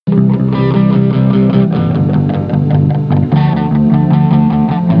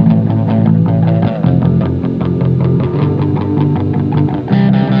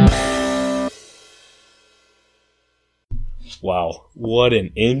Wow, what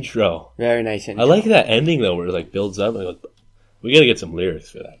an intro! Very nice intro. I like that ending though, where it like builds up. Like, we gotta get some lyrics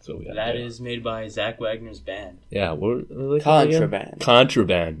for that. So we got that is made by Zach Wagner's band. Yeah, what are they Contraband.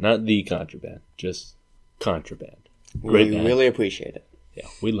 Contraband, not the Contraband, just Contraband. We really appreciate it. Yeah,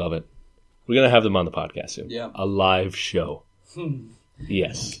 we love it. We're gonna have them on the podcast soon. Yeah, a live show.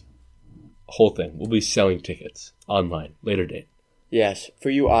 Yes, whole thing. We'll be selling tickets online later date. Yes, for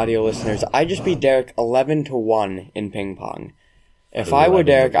you audio listeners, I just beat Derek 11-1 in ping pong. If I were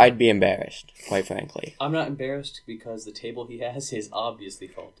Derek, I'd be embarrassed, quite frankly. I'm not embarrassed because the table he has is obviously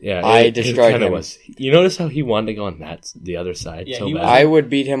faulty. Yeah, I destroyed him. Was. You notice how he wanted to go on the other side Yeah, so bad? I would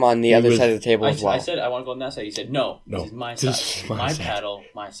beat him on the other side of the table as well. I said I want to go on that side. He said no. This is my side. This is my my side. paddle,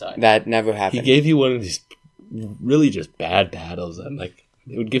 my side. That never happened. He gave you one of these really just bad paddles that like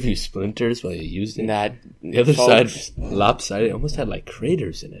it would give you splinters while you used it. The other side was lopsided. It almost had like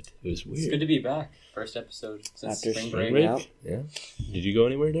craters in it. It was weird. It's good to be back. First episode since After spring spring break. break. Yeah. Did you go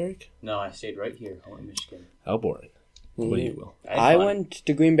anywhere, Derek? No, I stayed right here. I went to Michigan. How boring. What do you will? I went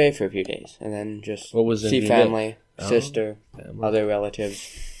to Green Bay for a few days and then just What was in see Green Bay? family, sister, Family. other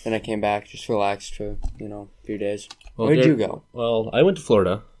relatives. Then I came back, just relaxed for, a few days. Well, Where'd you Derek- go? Well, I went to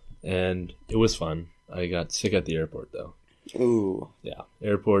Florida, and it was fun. I got sick at the airport, though. Ooh. Yeah,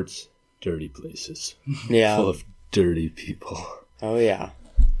 airports, dirty places, Yeah. full of dirty people. Oh, yeah.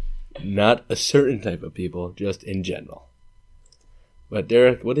 Not a certain type of people, just in general. But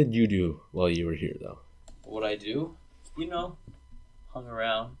Derek, what did you do while you were here, though? What I do? Hung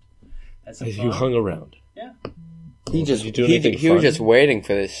around. Had some You fun. hung around. Yeah. He just you do anything he was fun? just waiting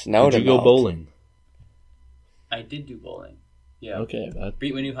for this snow Did to you go melt. bowling? I did do bowling. Yeah. Okay,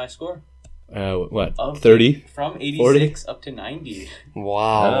 Beat my new high score. what? Of 30? From 86 up to 90.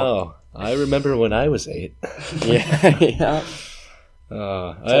 Wow. Oh, I remember when I was 8. Yeah, yeah.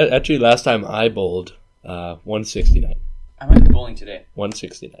 Actually, last time I bowled, 169. I might be bowling today.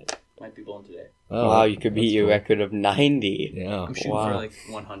 169. Might be bowling today. Oh, Wow, you could beat that's your cool. record of 90. Yeah. I'm shooting Wow. for like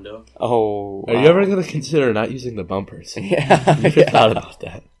 100. Oh, Are you ever going to consider not using the bumpers? Yeah. Have you ever thought about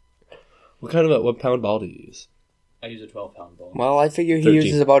that? What pound ball do you use? I use a 12-pound bowl. Well, I figure he 13.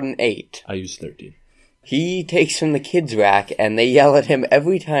 uses about an 8. I use 13. He takes from the kids' rack, and they yell at him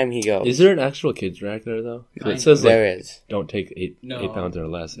every time he goes. Is there an actual kids rack there though? 'Cause Kind it says like There is. don't take 8 No. pounds or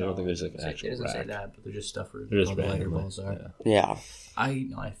less. I No. don't think there's like an It actual doesn't say rack. that, but they're just stuff for They're just all the lighter randomly. balls are. Yeah.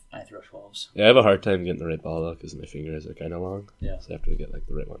 Yeah. I throw 12s. Yeah, I have a hard time getting the right ball though because my fingers are kind of long. Yeah. So I have to get like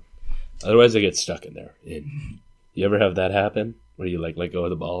the right one. Otherwise, I get stuck in there. You ever have that happen where you like let go of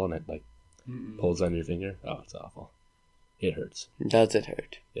the ball and it like pulls on your finger? Oh, it's awful. It hurts. Does it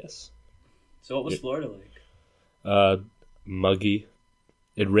hurt? Yes. So what was Florida like? Muggy.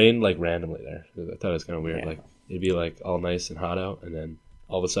 It rained like randomly there. I thought it was kind of weird. Yeah. Like it'd be like all nice and hot out, and then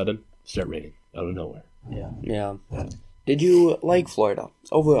all of a sudden start raining out of nowhere. Yeah. Yeah. Did you like Florida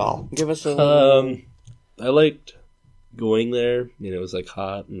overall? Give us a. I liked going there. It was like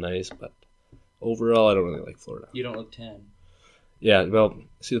hot and nice, but overall, I don't really like Florida. You don't look tan. Yeah, well,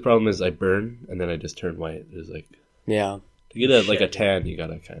 see, the problem is I burn and then I just turn white. It's like Yeah. to get a tan, you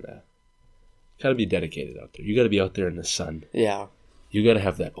gotta kind of be dedicated out there. You gotta be out there in the sun. Yeah. You gotta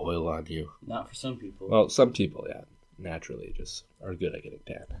have that oil on you. Not for some people. Well, some people, yeah, naturally just are good at getting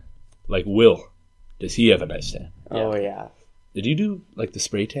tan. Like Will, does he have a nice tan? Oh, yeah. Did you do like the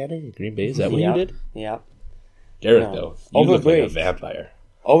spray tanning in Green Bay? Is that what Yeah. you did? Yeah. Derek, No. though, you Over look like a break. vampire.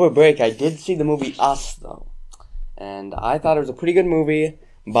 Over break, I did see the movie Us, though. And I thought it was a pretty good movie,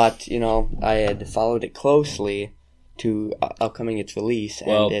 but, I had followed it closely to upcoming its release, and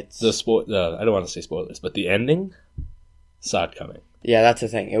Well, it's... I don't want to say spoilers, but the ending saw it coming. Yeah, that's the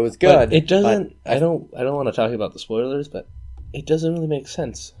thing. It was good. But it doesn't. but I don't want to talk about the spoilers, but it doesn't really make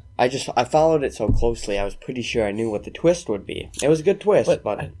sense. I followed it so closely, I was pretty sure I knew what the twist would be. It was a good twist,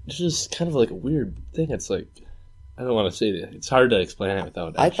 but it's just kind of like a weird thing. It's like I don't want to say it. It's hard to explain it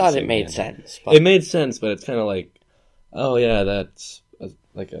without. I actually thought seeing it the made ending. sense. But It made sense, but it's kind of like, oh yeah, that's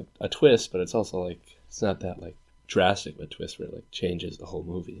like a twist, but it's also like it's not that like drastic of a twist where it like changes the whole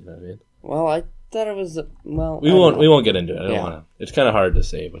movie. You know what I mean? well, I thought it was well. We I don't won't. know. We won't get into it. I don't Yeah. want to. It's kind of hard to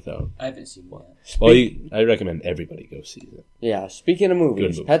say without. I haven't seen one yet. Well, I recommend everybody go see it. Yeah, speaking of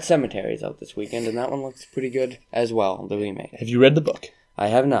movies, movie. Pet Sematary is out this weekend, and that one looks pretty good as well. The remake. Have you read the book? I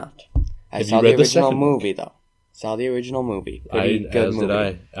have not. I Have saw you the read the original second book? movie though. Saw the original movie. Pretty good As movie.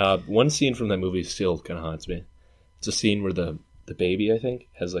 did I. One scene from that movie still kind of haunts me. It's a scene where the baby, I think,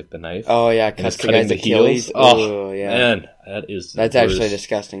 has like the knife. Oh yeah, and cuts it's the cutting guy's the Achilles. heels. Oh, Oh yeah, man, that is that's the actually a worst.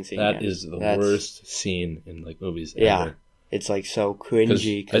 disgusting scene. That yeah. is the That's- worst scene in like movies Yeah. ever. It's like so 'Cause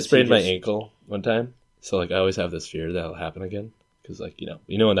cringy. I sprained my ankle one time, so like I always have this fear that'll happen again. Because like you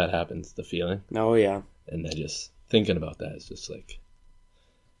know when that happens, the feeling, Oh yeah, and I just thinking about that is just like,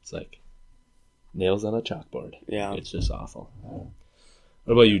 it's like nails on a chalkboard. Yeah. It's just awful.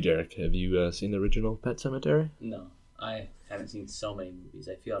 What about you, Derek? Have you seen the original Pet Sematary? No, I haven't seen so many movies.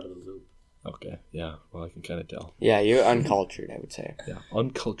 I feel out of the loop. Okay, yeah. Well, I can kind of tell. Yeah, you're uncultured, I would say. Yeah,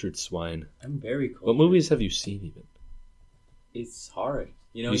 uncultured swine. I'm very cold. What movies have you seen even? It's hard.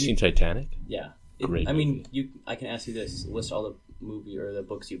 You know, Have you seen Titanic? Yeah. Great I mean, movie. I can ask you this: list all the movie or the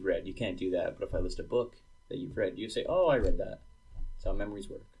books you've read. You can't do that. But if I list a book that you've read, you say, "Oh, I read that." That's how memories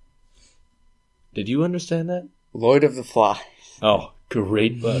work. Did you understand that? Lord of the Flies. Oh,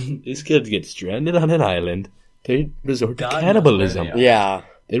 great book. These kids get stranded on an island. They resort to God knows cannibalism. where they are. Yeah.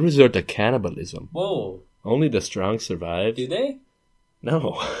 They resort to cannibalism. Whoa! Only the strong survive. Do they?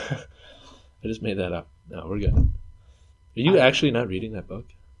 No. I just made that up. No, we're good. Are you actually not reading that book?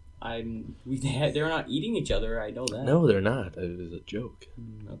 They're not eating each other. I know that. No, they're not. It was a joke.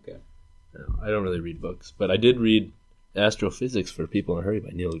 Okay. No, I don't really read books, but I did read Astrophysics for People in a Hurry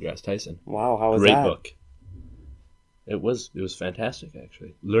by Neil deGrasse Tyson. Wow, how was Great that? book. It was fantastic,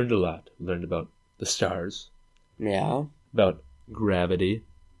 actually. Learned a lot. Learned about the stars, Yeah. about gravity,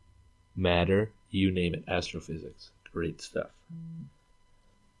 matter, you name it, astrophysics. Great stuff.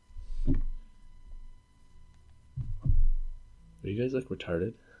 Are you guys like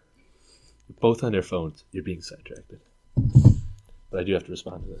retarded? You're both on your phones. You're being sidetracked. But I do have to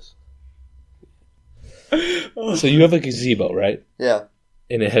respond to this. So you have a gazebo, right? Yeah.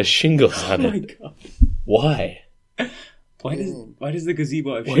 And it has shingles on Oh my it. god! Why? Why does the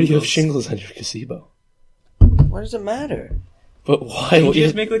gazebo have Why do you have shingles on your gazebo? What does it matter? But why? Can you would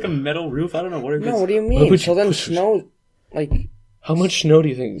just make like a metal roof? I don't know what it is. No, what do you Why mean? would So you then push- snow, like, How much snow do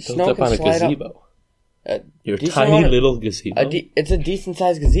you think Snow built up can on a slide up. gazebo? Your decent tiny amount of- little gazebo? it's a decent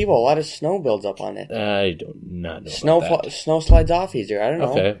sized gazebo. A lot of snow builds up on it. I do not know about that. Snow slides off easier. I don't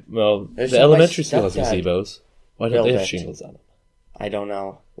know. Okay, well, There's the some of my elementary school has stepdad gazebos. Why don't built they have it. shingles on them? I don't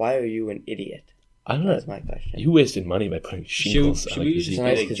know. Why are you an idiot? I don't That's know. my question. You wasted money by putting shingles Should on a we just It's a gazebo.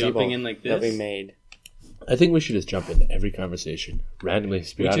 nice like gazebo jumping in like that we this? made. I think we should just jump into every conversation randomly, We took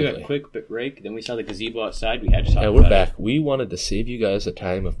sporadically. a quick break. Then we saw the gazebo outside. We had to talk Yeah, about we're it. back. We wanted to save you guys the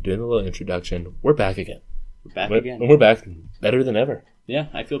time of doing a little introduction. We're back again. We're back And again. we're back better than ever. Yeah,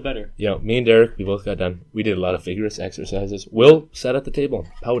 I feel better. You know, me and Derek, we both got done. We did a lot of vigorous exercises. Will sat at the table and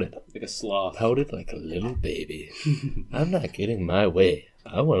pouted. Like a sloth. Pouted like a little baby. I'm not getting my way.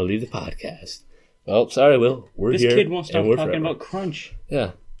 I want to leave the podcast. Well, sorry, Will. We're This here. kid won't stop and we're talking forever. about Crunch.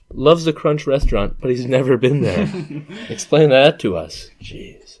 Yeah. Loves the Crunch restaurant, but he's never been there. Explain that to us.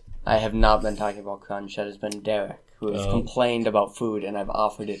 Jeez. I have not been talking about Crunch. That has been Derek, who has Oh. complained about food, and I've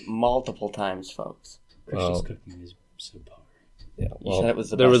offered it multiple times, folks. Christian's Well, cooking is subpar. Yeah, You said it was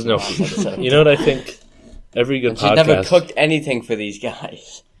the there best was no one, food. so- You know what I think? Every good And she's podcast. never cooked anything for these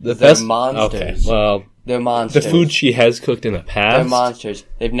guys. the They're best monsters. Okay, well, They're the monsters. food she has cooked in the They're past. monsters.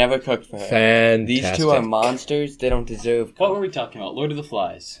 They've never cooked for her. Fantastic. These two are monsters. They don't deserve. What were we talking about? Lord of the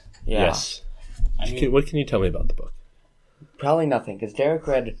Flies. Yeah. Yes. I mean, What can you tell me about the book? Probably nothing, because Derek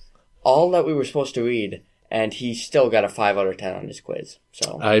read all that we were supposed to read, and he still got a 5 out of 10 on his quiz.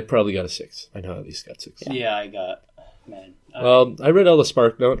 So I probably got a 6. I know I at least got 6. yeah, I got man. Well, I read all the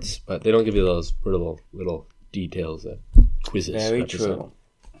Spark Notes, but they don't give you those little details that quizzes very represent. true.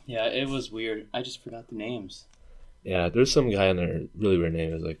 Yeah, it was weird. I just forgot the names. Yeah, there's some guy in there, really weird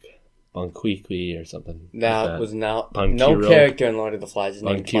name. It was like Bonquiqui or something. That like was not Bonkiro. no character in Lord of the Flies is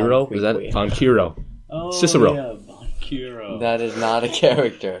named Bonkiro? Was that Bonquiqui. Bonkiro? Oh, Cicero. yeah, Bonkiro. That is not a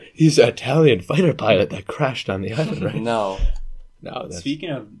character. He's an Italian fighter pilot that crashed on the island, right? No. No, that's... Speaking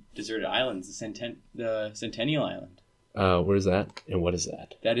of deserted islands, the Centennial Island. Where's that? And what is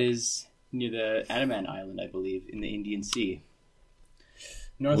that? That is near the Andaman Island, I believe, in the Indian Sea.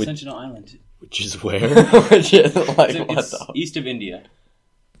 North Which- Sentinel Island. Which is where? Which is like, It's, what it's the? east of India.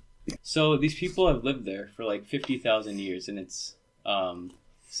 So these people have lived there for like 50,000 years, and it's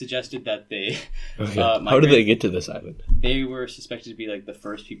suggested that they Okay. Uh, How did migrate- they get to this island? they were suspected to be like the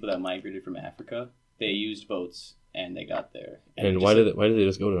first people that migrated from Africa. They used boats and they got there. And just, why did they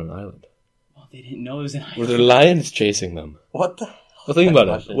just go to an island? Well, they didn't know it was an Were island. there lions chasing them? What the? Well, think about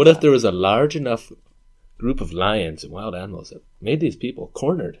What it. is What if that? there was a large enough group of lions and wild animals that made these people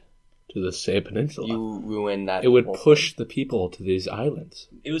cornered to the Say Peninsula? You ruined that. It would whole push the people to these islands.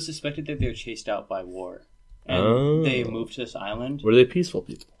 It was suspected that they were chased out by war, and Oh. they moved to this island. Were they peaceful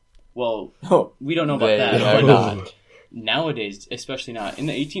people? Well, thing. Oh, we don't know about they that. are but not. Nowadays, especially not. In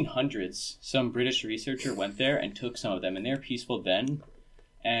the 1800s, some British researcher went there and took some of them, and they were peaceful then.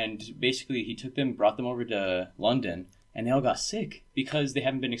 And basically, he took them, brought them over to London, and they all got sick because they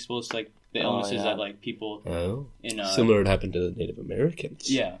haven't been exposed to like the Oh, illnesses yeah. that like people Oh. in Similar would happen to the Native Americans.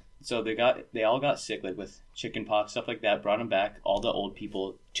 yeah. So they all got sick, like with chicken pox, stuff like that. Brought them back. All the old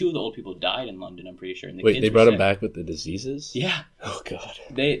people, 2 of the old people died in London. I'm pretty sure. And the Wait, kids they were brought them sick. back with the diseases? Yeah, Oh god.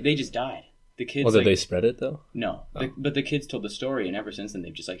 they just died. The kids. Well, did like, they spread it though? No, Oh. but the kids told the story, and ever since then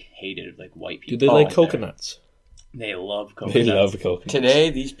they've just like hated like white people. Do they Oh, like there. coconuts? They love coconuts. They love coconuts. Today,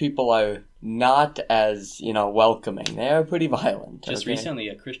 these people are not as, welcoming. They are pretty violent. Just okay? recently,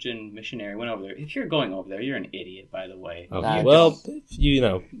 a Christian missionary went over there. If you're going over there, you're an idiot, by the way. Okay. Nice. Well,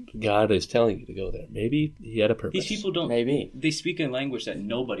 if God is telling you to go there. Maybe he had a purpose. These people don't. Maybe. They speak a language that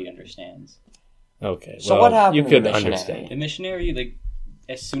nobody understands. Okay. So well, what happened You to could the missionary? The understand. missionary, like,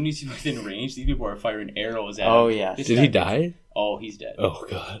 as soon as he's within range, these people are firing arrows at him. Oh, yes. This Did guy- he die? Oh, he's dead. Oh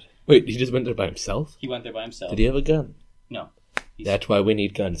god. Wait, he just went there by himself? He went there by himself. Did he have a gun? No. He's- That's why we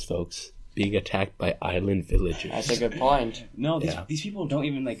need guns, folks. Being attacked by island villagers. That's a good point. No, Yeah. these people don't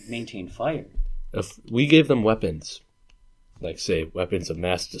even like maintain fire. If we gave them weapons, like say weapons of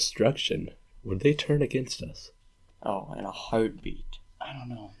mass destruction, would they turn against us? Oh, in a heartbeat. I don't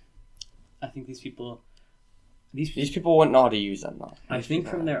know. I think these people. These people wouldn't know how to use them, though. I think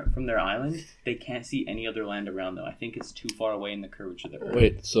from their island, they can't see any other land around them. I think it's too far away in the curvature of the earth.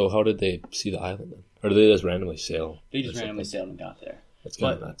 Wait, so how did they see the island then? Or did they just randomly sail? They just or randomly something? sailed and got there. That's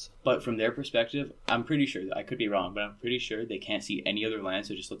kind of But- nuts. But from their perspective, I'm pretty sure, I could be wrong, but I'm pretty sure they can't see any other land,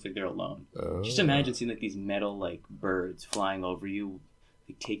 so it just looks like they're alone. Oh. Just imagine seeing like these metal like birds flying over you,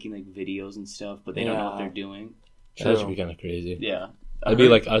 like taking like videos and stuff, but they don't know what Yeah. they're doing. That should True. be kind of crazy. Yeah. It'd be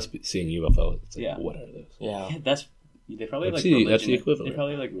like us seeing UFOs. It's like, Yeah. what are those? Yeah. That's they probably have, like That's the- religion. that's the equivalent. They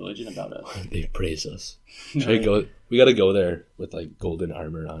probably have, like religion about us. They praise us. Should we go? We got to go there with like golden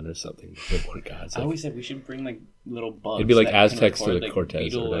armor on or something. Like one gods. I Like, always said we should bring like little bugs. It'd be like that can Aztecs to record, the like, Cortez or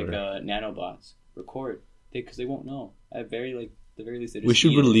beetle, like whatever. nanobots. Record because they won't know. At very the very least, they just we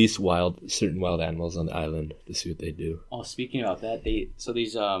should eat it. release certain wild animals on the island to see what they do. Oh, speaking about that, these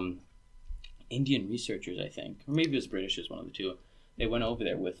Indian researchers, I think, or maybe it was British, is one of the two. They went over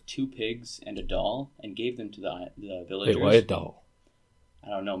there with 2 pigs and a doll and gave them to the villagers. Wait, why a doll? I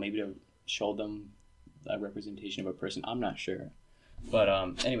don't know, maybe to show them a representation of a person. I'm not sure. But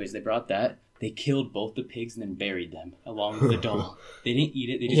anyways, they brought that. They killed both the pigs and then buried them along with the doll. They didn't eat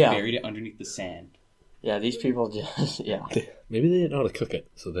it. They just Yeah. buried it underneath the sand. Yeah, these people just, yeah. Maybe they didn't know how to cook it.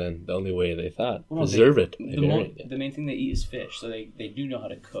 So then the only way they thought Well, no, preserve it. by The burying it. main thing they eat is fish, so they do know how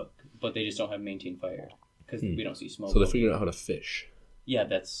to cook, but they just don't have maintained fire because we don't see smoke. So they figured out how to fish. Yeah,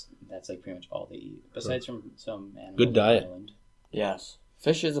 that's like pretty much all they eat. Besides from some animals. Good on diet. the island. Yes.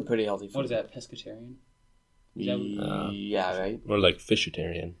 Fish is a pretty healthy food. What is that? Pescatarian? Is that- Yeah, right? More like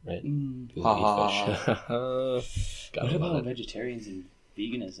fishitarian, right? Mm. People Ha, eat ha, fish. What Gotta about love it. vegetarians and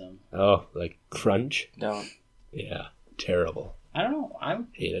veganism? Oh, like crunch? Don't. Yeah, terrible. I don't know.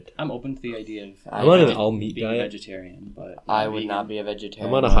 Hate it. I'm open to the idea of I'm on an all-meat being diet. vegetarian, but I would vegan. not be a vegetarian.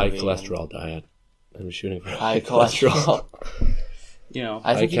 I'm on a or high vegan. cholesterol diet. I'm shooting for High cholesterol. You know,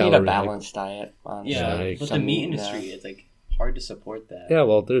 I think High you need a calorie, high- balanced diet. Honestly. yeah, like but the some meat meat, industry, yeah. it's like hard to support that. Yeah,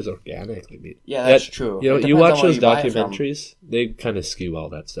 well, there's organic meat. Yeah, that's That- true. You know, It you depends watch on where those you buy it from. documentaries, they kind of skew all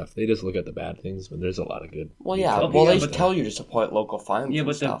that stuff. They just look at the bad things when there's a lot of good. Well, meat yeah. companies Well, out they there. tell you to support local farms Yeah, and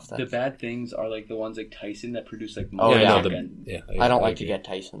but stuff. the That's- bad things are like the ones like Tyson that produce like Oh, yeah, yeah. I know chicken. I don't like to agree. get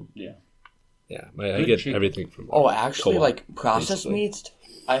Tyson. Yeah, I Good get chicken. everything from. Oh, actually, Co-op, like processed basically. meats.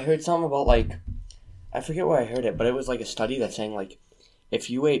 I heard something about like, I forget where I heard it, but it was like a study that's saying like, if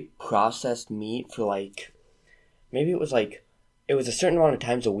you ate processed meat for like, maybe it was a certain amount of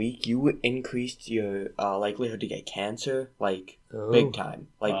times a week, you increased your likelihood to get cancer like Oh. big time.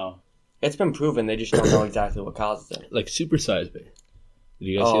 Like Wow. it's been proven, they just don't know exactly what causes it. Like Supersize Me. Did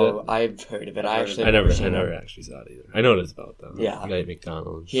you guys see Oh, that? I've heard of it. I've heard actually of I never seen it. actually saw it either. I know what it's about though. Yeah. The guy at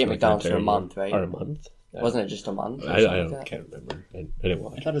McDonald's. He ate McDonald's for a month, right? Or a month? Yeah. Wasn't it just a month? or I something don't like that? can't remember. I didn't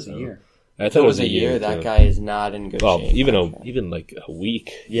watch. I thought it was a so. year. I If it was a year, that too. guy is not in good Well, shape. even like a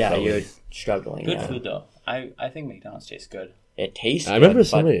week. Yeah, probably. you're struggling. Good yeah. food though. I think McDonald's tastes good. It tastes. I remember good,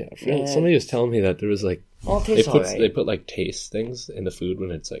 somebody. but- I forget, somebody was telling me that there was like Well, it they tastes put alright. they put like taste things in the food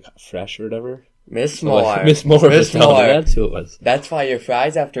when it's like fresh or whatever. Miss So, Moore. like, Miss Moore was telling me that's who it was. That's why your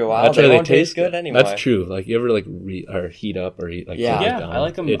fries after a while That's they why they won't taste taste good anymore. That's true. Like you ever like or heat up or eat like Yeah. fries Yeah, down. I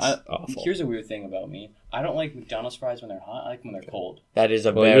like them. It's awful. Here's a weird thing about me. I don't like McDonald's fries when they're hot. I like them when they're cold. That is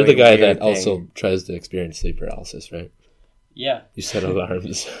a Well, very you're the guy weird that thing. also tries to experience sleep paralysis, right? Yeah. You set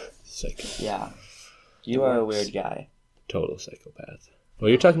alarms. Psycho. Yeah, you are a weird guy. Total psychopath. Well,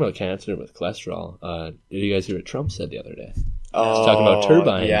 you're talking about cancer with cholesterol. Did you guys hear what Trump said the other day? Oh, talking about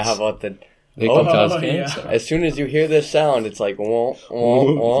turbines. Yeah, how about the They Oh, can cause yeah. cancer. As soon as you hear this sound, it's like, wah,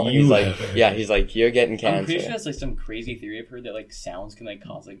 wah, wah. And he's You like, have it. yeah, he's like, you're getting I'm pretty sure cancer. that's like some crazy theory I've heard that like sounds can like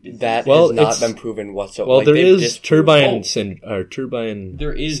cause like disease. That Well, has not it's- been proven whatsoever. Well, Like, there they've is disproved- turbine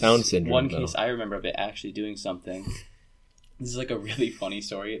There is sound syndrome. one though. case I remember of it actually doing something. This is like a really funny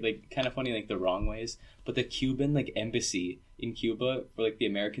story, like kind of funny like the wrong ways. But the Cuban like embassy in Cuba for like the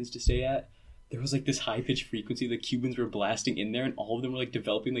Americans to stay at, there was like this high pitched frequency the Cubans were blasting in there, and all of them were like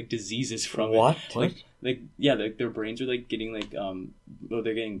developing like diseases from What? it. Like yeah, their brains were like getting like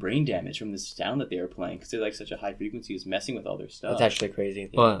they're getting brain damage from the sound that they were playing because they're like such a high frequency is messing with all their stuff. That's actually crazy.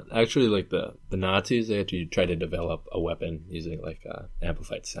 Well, actually, like the Nazis, they actually tried to develop a weapon using like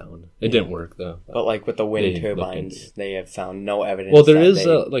amplified sound. It didn't work though. But like with the wind They looked turbines, into it. they have found no evidence. Well, there that is they-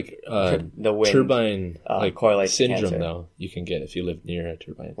 the wind turbine correlates to syndrome cancer. though you can get if you live near a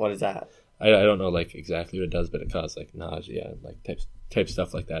turbine. What is that? I don't know like exactly what it does, but it causes like nausea and like type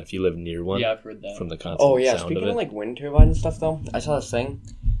stuff like that if you live near one. Yeah, I've heard that. From the constant Oh yeah, sound speaking of of it. like wind turbine and stuff though, I saw this thing.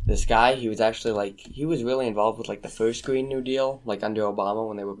 This guy, he was actually like he was really involved with like the first Green New Deal, like under Obama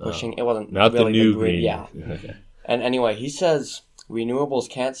when they were pushing. It wasn't Not really the new green. green. Yeah. Okay. And anyway, he says renewables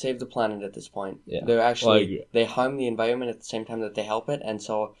can't save the planet at this point. Yeah. They're Well, I actually agree. they harm the environment at the same time that they help it, and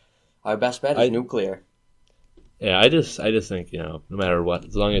so our best bet is I- nuclear. Yeah, I just think no matter what,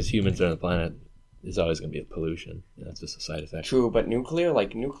 as long as humans are on the planet, there's always going to be pollution. That's just a side effect. True, but nuclear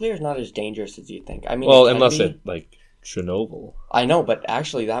is not as dangerous as you think. I mean, Well, it can unless be. it like Chernobyl. I know, but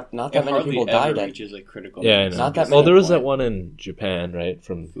actually, not that It many hardly people ever died at. reaches like critical. Yeah, I mass. know. Not that Well, many there was that point. one in Japan, right?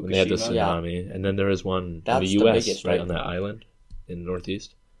 From when they had the Fukushima? Yeah. tsunami, and then there was one That's in the the U.S. biggest, right right? on that island in the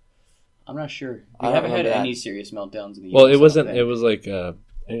Northeast. I'm not sure. We I don't haven't had remember that. any serious meltdowns in the Well, US, it wasn't. I It don't was like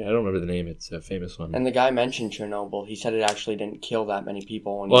I don't remember the name. It's a famous one. And the guy mentioned Chernobyl. He said it actually didn't kill that many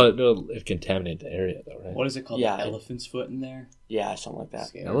people. When Well, it contaminated the area though, right? think. What is it called? Yeah, The it- elephant's foot in there? yeah, something like that.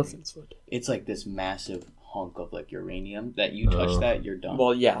 Scary. Elephant's foot. It's like this massive hunk of like uranium that you touch Oh. that, you're done.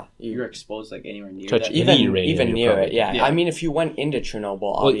 Well, yeah, You're exposed like anywhere near Touch that. any even uranium, you're near probably it. Yeah. dead. I mean, if you went into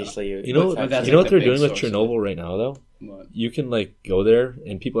Chernobyl, obviously, You know, But that's you know like what the they're big doing with source of Chernobyl right now though. What? You can like go there,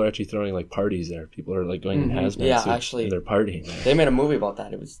 and people are actually throwing like parties there. People are like going in Mhm. hazmat Yeah, suits, actually- and they're partying. They made a movie about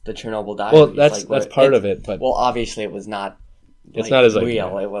that. It was the Chernobyl diary. Well, It's that's like, part of it, but Well, obviously, it was not. It's not as, like, real.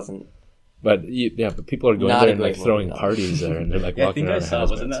 yeah. It wasn't. but people are going Not there a and like great throwing movie, though. parties there, and they're like Yeah, I walking think I around in saw.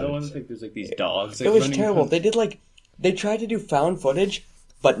 Wasn't hazmat that the one? suits. Like, there's like these dogs. It like, was running terrible. around. They did like. They tried to do found footage,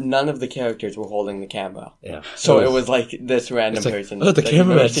 but none of the characters were holding the camera. Yeah, So it was like this random It's like, person. oh, the that you've never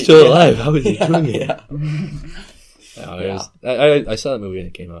cameraman's seen. still Yeah. alive. How is he Yeah, doing it? yeah. No, it was- I saw that movie and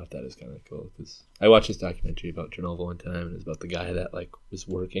it came out. That was kind of cool because I watched this documentary about Chernobyl one time, and it was about the guy that like was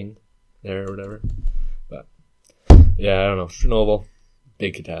working there or whatever. But yeah, I don't know. Chernobyl,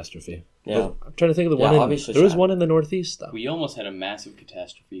 big catastrophe. Yeah. I'm trying to think of the Yeah, one. obviously There was sad. one in the Northeast though. We almost had a massive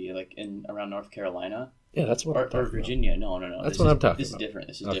catastrophe, like in around North Carolina Yeah, that's what I'm or talking about. Virginia. No. That's This what is- I'm talking This about. is different.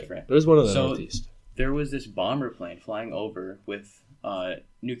 This is Okay. different. There was one in the So- Northeast. There was this bomber plane flying over with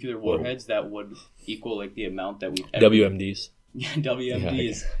nuclear warheads that would equal like the amount that we've ever WMDs. Yeah,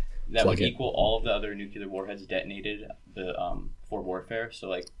 WMDs that Plug would it. equal all of the other nuclear warheads detonated for warfare. So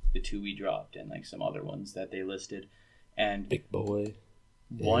like the 2 we dropped and like some other ones that they listed, and Big boy.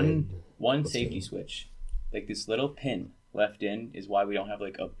 one what's safety the- switch, like this little pin left in, is why we don't have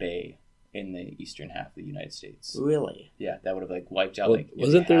like a bay in the eastern half of the United States. Really? Yeah, that would have like wiped out Well, like. if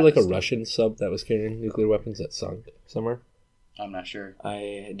wasn't we there had like a this- Russian sub that was carrying nuclear weapons that sunk somewhere? I'm not sure.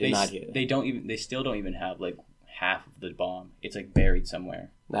 I did not hear that. They don't even. They still don't even have like half of the bomb. It's like buried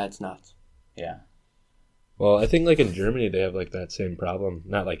somewhere. That's nuts. Yeah. Well, I think like in Germany they have like that same problem.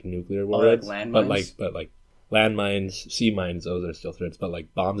 Not like nuclear like warheads, landmines? but like landmines, sea mines. Those are still threats. But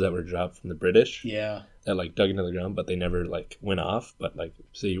like bombs that were dropped from the British Yeah. that like dug into the ground, but they never like went off. But like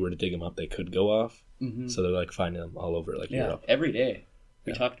say you were to dig them up, they could go off. Mm-hmm. So they're like finding them all over like Yeah. Europe. Every day.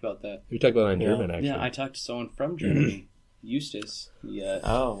 We Yeah. talked about that. We talked about that in Yeah. German actually. Yeah, I talked to someone from Germany, Eustace. He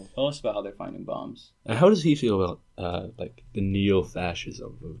Oh. told us about how they're finding bombs. How does he feel about like the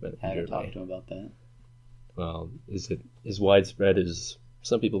neo-fascism movement in Had to talk Germany? to him about that. Well, is it as widespread as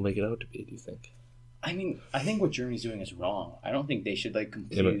some people make it out to be? Do you think? I mean, I think what Germany's doing is wrong. I don't think they should like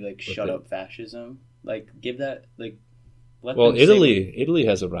completely but like with shut it- up fascism. Like give that like. Let Well, them say Italy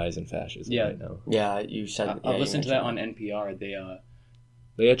has a rise in fascism Yeah. right now. Yeah, you said. what- yeah, I've you listened to that on mentioned NPR.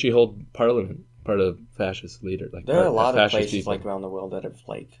 They actually hold parliament, part of fascist leader. Like There are a part- lot of fascist places people. like around the world that have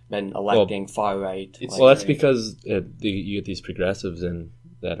like been electing far right. It's- like- Well, that's Right. because you get these progressives in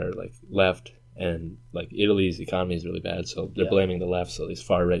that are like left, and like Italy's economy is really bad, so they're Yeah. blaming the left. So these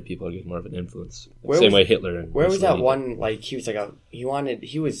far right people are getting more of an influence. Where Same was- way Hitler. And Where was that Mussolini. one? Like he was like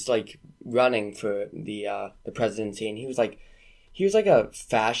he was like running for the presidency, and he was like, He was like a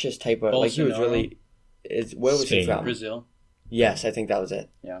fascist type of, like he was Bolsonaro? really. Where was he Spain. from? Brazil. Yes, I think that was it.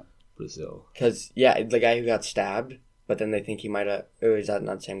 Brazil. Because the guy who got stabbed, but then they think he might have. Or is that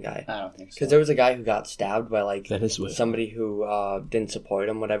not the same guy? I don't think so. Because there was a guy who got stabbed by like Venezuela. somebody who didn't support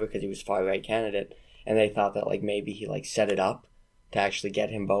him, whatever, because he was far right candidate, and they thought that like maybe he like set it up to actually get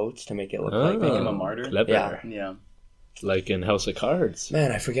him votes to make it look like Make him a martyr? Clever. Yeah. Yeah. Like in House of Cards.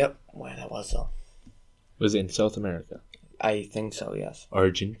 Man, I forget where that was though. Was it in South America? I think so. Yes.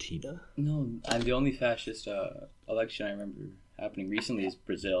 Argentina. No, the only fascist election I remember happening recently is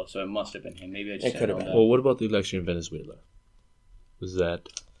Brazil, so it must have been him. Maybe I just It could have didn't know been. Well, what about the election in Venezuela? Was that...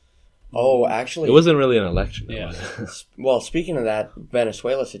 Oh, actually, It wasn't really an election. Though, Yeah. was it? well, speaking of that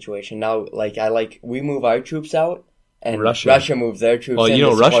Venezuela situation, now we move our troops out, and Russia. Russia moves their troops. Well, in you know,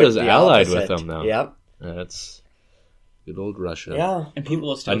 to support Russia's the allied opposite. with them now. Yep. That's good old Russia. Yeah. And people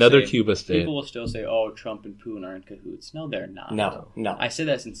will still Another say, Cuba state. People will still say, "Oh, Trump and Putin are in cahoots." No, they're not. No. I said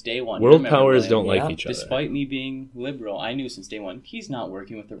that since day one. World Remember, powers William? don't Yeah. like each other. Despite me being liberal, I knew since day one he's not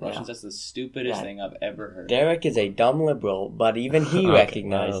working with the Russians. That's the stupidest Yeah. thing I've ever heard. Derek is a dumb liberal, but even he Okay,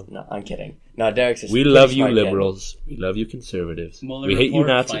 recognized. No, I'm kidding. No, Derek's a We pretty love you smart kid. liberals. We love you conservatives. Mueller We hate you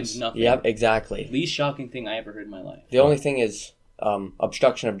report finds Nazis. nothing. Yep, exactly. Least shocking thing I ever heard in my life. The only thing is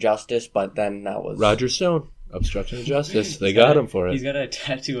obstruction of justice, but then that was Roger Stone. Obstruction of justice. They He's got him for He's it. got a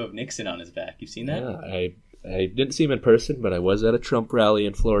tattoo of Nixon on his back. You've seen that? Yeah, I didn't see him in person, but I was at a Trump rally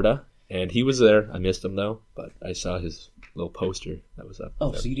in Florida, and he was there. I missed him, though, but I saw his little poster that was up.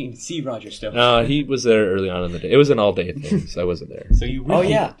 Oh, so you didn't even see Roger Stone? No, he was there early on in the day. It was an all-day thing, so I wasn't there. So you Oh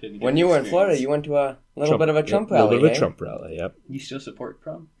really yeah, didn't get when the you were in experience. Florida, you went to a little bit of a Trump A rally. little bit of eh? a Trump rally, yep. You still support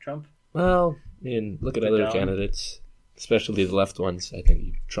Trump? Well, I mean, look at The other Don. candidates, especially the left ones. I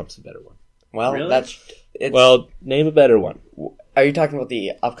think Trump's a better one. Well, Really? it's. Well, name a better one. Are you talking about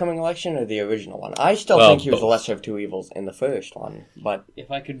the upcoming election or the original one? I still Well, think he was the both. lesser of two evils in the first one, but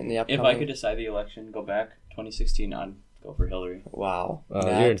If I could, In the if I upcoming- could decide the election, go back 2016, I'd go for Hillary. wow, You're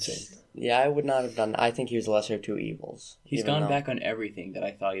that's- insane. Yeah, I would not have done. I think he was the lesser of two evils. He's even gone though- back on everything that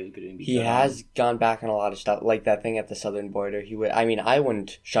I thought he was going to be. He has gone back on a lot of stuff, like that thing at the southern border. He would. I mean, I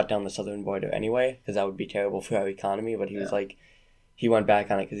wouldn't shut down the southern border anyway, because that would be terrible for our economy. But he was Yeah. like, he went back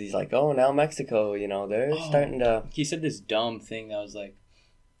on it because he's like, oh, now Mexico, they're starting to. He said this dumb thing that was like,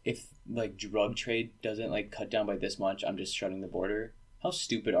 if like drug trade doesn't like cut down by this much, I'm just shutting the border. How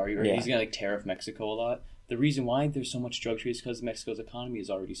stupid are you? Or Yeah. he's gonna like tariff Mexico a lot. The reason why there's so much drug trade is because Mexico's economy is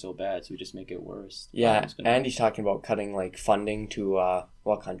already so bad, so we just make it worse. Yeah, It's gonna- and he's talking about cutting like funding to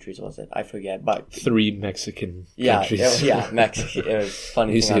what countries was it? I forget, but 3 Mexican yeah, countries. Mexico. It was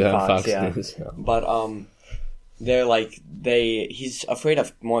funny You thing see on that on Fox, Fox yeah. News. Yeah. But he's afraid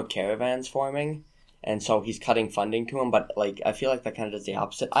of more caravans forming, and so he's cutting funding to them. But like, I feel like that kind of does the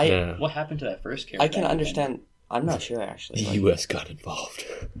opposite. Yeah. What happened to that first I caravan? can event? understand. I'm not sure The actually. U.S. got involved.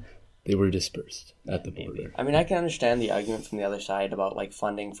 They were dispersed at the border. I mean, I can understand the argument from the other side about like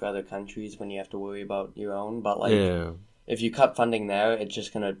funding for other countries when you have to worry about your own. But like, Yeah. if you cut funding there, it's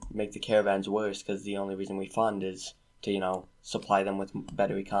just gonna make the caravans worse because the only reason we fund is to supply them with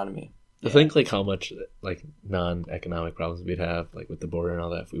better economy. I think like how much like non-economic problems we'd have like with the border and all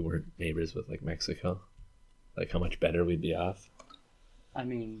that if we weren't neighbors with like Mexico. Like how much better we'd be off. I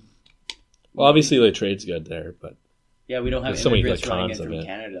mean, Well, obviously the trade's good there, but yeah, we don't have There's so many, immigrants like, running in cons of from it.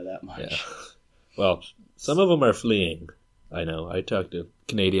 Canada that much. yeah. Well, some of them are fleeing. I know. I talked to a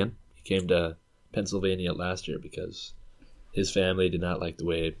Canadian. He came to Pennsylvania last year because his family did not like the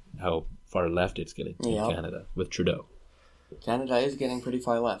way how far left it's getting in Yeah. Canada with Trudeau. Canada is getting pretty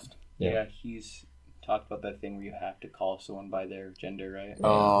far left. Yeah. Yeah, he's talked about that thing where you have to call someone by their gender, right?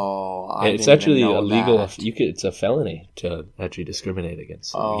 Oh, I It's didn't actually even know illegal. that. It's a felony to actually discriminate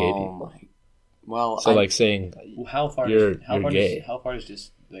against gay Oh people. my. Well, So like saying, Well, how far? You're gay. How far is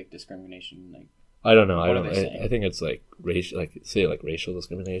this like discrimination? Like, I don't know. What are they saying? I think it's like racial, like racial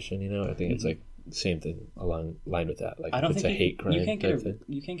discrimination. I think it's like the same thing along line with that. Like I don't if it's think a hate crime you can't type get thing.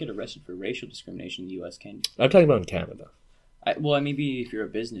 you can't get arrested for racial discrimination in the U.S. Can you? I'm talking about in Canada. Well, maybe if you're a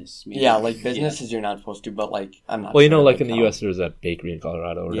business. Maybe, yeah, like businesses you're not supposed to, but like I'm not. Well, sure, like in the how- U.S., there's that bakery in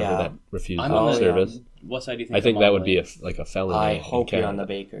Colorado or whatever Yeah. that refused I'm the on the- service. What side do you think? I think I'm that on, would be like? a felony. I in hope you're on Canada. the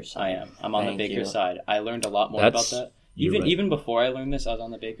baker's side. I am. I'm on Thank the baker you. side. I learned a lot more That's- about that. you're Even right. even before I learned this, I was on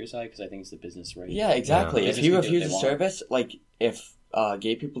the baker side because I think it's the business right. Yeah, exactly. Yeah. If Business he can do what refuses they want. service, like if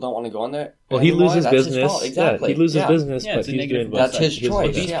gay people don't want to go on there, Well, he anymore, loses that's his business. fault. Exactly. Yeah, he loses Yeah. business, Yeah, but it's a he's negative doing both That's sides. his his choice,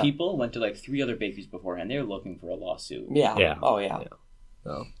 But these yeah. people went to like 3 other bakeries beforehand. They're looking for a lawsuit. Yeah. Yeah. Oh yeah. Yeah.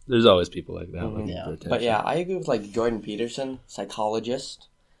 No, there's always people like that Mhm. looking Yeah. for attention. But yeah, I agree with like Jordan Peterson, psychologist.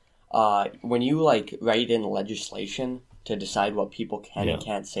 When you like write in legislation to decide what people can and Yeah.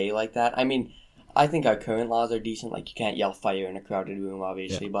 can't say like that, I mean, I think our current laws are decent. Like, you can't yell fire in a crowded room,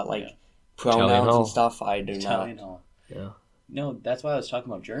 obviously, but like Yeah. pronouns Italian Hall. and stuff, I do Italian not. Hall. Yeah. No, that's why I was talking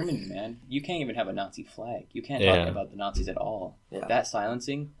about Germany, man. You can't even have a Nazi flag. You can't Yeah. talk about the Nazis at all. Yeah. That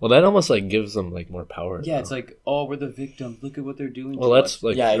silencing. Well, that almost like gives them like more power. Yeah, though. it's like, oh, we're the victims. Look at what they're doing. Well, to that's us.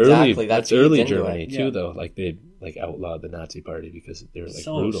 like Yeah, early. exactly. That That's feeds early into Germany it. too, Yeah. though. Like they like outlawed the Nazi Party because they were like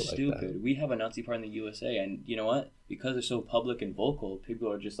so brutal stupid. like that. We have a Nazi party in the USA, and you know what? Because they're so public and vocal, people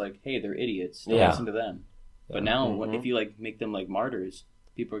are just like, hey, they're idiots. Don't Yeah. listen to them. Yeah. But now, Mhm. if you like make them like martyrs,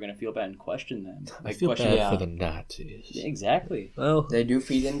 people are gonna feel bad and question them. I Like, feel question bad Yeah. for the Nazis. Yeah, exactly. Well, They do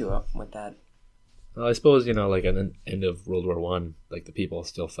feed into it with that. I suppose like at the end of World War One, like the people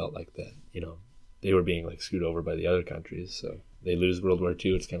still felt like that. They were being like screwed over by the other countries. So they lose World War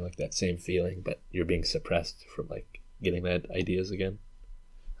II. It's kind of like that same feeling, but you're being suppressed from like getting that ideas again.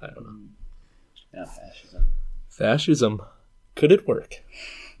 I don't know. Yeah, fascism. Fascism, could it work?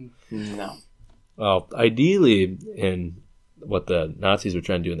 No. Well, ideally, in what the Nazis were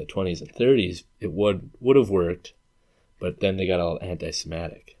trying to do in the 20s and 30s, it would have worked, but then they got all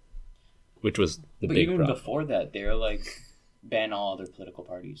anti-Semitic, which was the But big even problem. before that, they're like ban all other political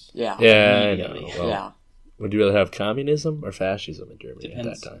parties. Yeah. Yeah, I know. Immediately. Well, Yeah. would you rather have communism or fascism in Germany Depends.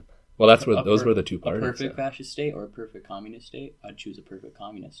 at that time? Well, that's what A those per- were the two A parties. perfect so. fascist state or a perfect communist state? I'd choose a perfect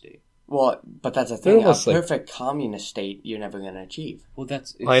communist state. Well, but that's a They're thing. A almost like- perfect communist state, you're never going to achieve. Well,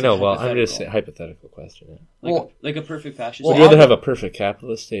 that's. I know. Well, I'm hypothetical. just saying hypothetical question. Yeah. Like, Well- like a perfect fascist. Would Well, you rather I- have a perfect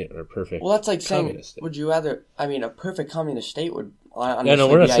capitalist state or a perfect? Well, that's like saying, communist state? would you rather? I mean, a perfect communist state would. Yeah, no,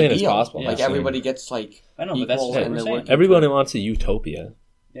 we're not saying it's possible. Yeah. Like I'm saying- everybody gets like I know, but that's equal what in we're the saying. working. Everybody wants a utopia,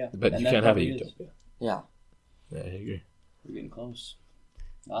 Yeah, but and you that can't have a probably is. utopia. Yeah. Yeah, I agree. We're getting close.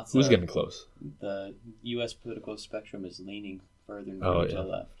 Lots Who's of- getting close? The U.S. political spectrum is leaning further and Oh, further to yeah. the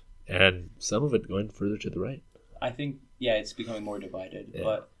left. And some of it going further to the right. I think, yeah, it's becoming more divided. Yeah.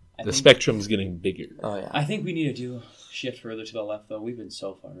 But I The think, spectrum's getting bigger. Oh yeah. I think we need to do shift further to the left, though. We've been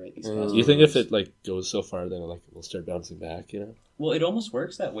so far right these past You few think if years. it like goes so far, then like we'll start bouncing back? Well, it almost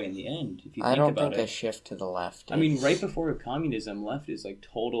works that way in the end. If you I think don't about think it. a shift to the left. I mean, is- right before communism, left is like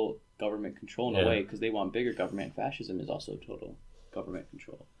total government control in Yeah. a way because they want bigger government. Fascism is also total government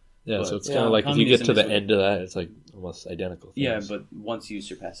control. Yeah, But- so it's Yeah, kind of like if you get to communism the is like- end of that, it's like almost identical. Yeah, things. but once you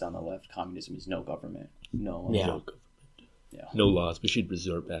surpass on the left, communism is no government. No. Yeah. No government. Yeah. No laws. We should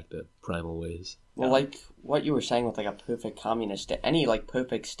resort back to primal ways. well, like what you were saying with like a perfect communist state, any like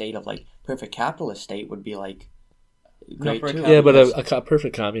perfect state of like perfect capitalist state would be like great for a too. Yeah, but a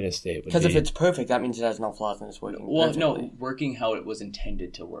perfect communist state would Because be... if it's perfect, that means it has no flaws and it's working. Well, no, perfectly. working how it was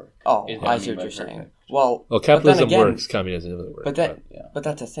intended to work. Oh, is what I I see mean what by you're saying. perfect. Well, Well, but then capitalism again- works. Communism doesn't work. But that, Yeah. but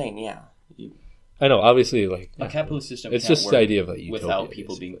that's a thing. Yeah. I know, obviously, like... A capitalist system It's can't just work the idea of like utopia. without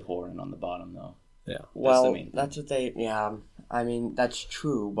people being basically. poor and on the bottom, though. Yeah. Well, the main that's what they. Yeah. I mean, that's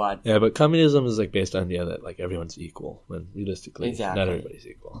true, but Yeah, but communism is like based on the idea that like everyone's equal, when realistically Exactly. not everybody's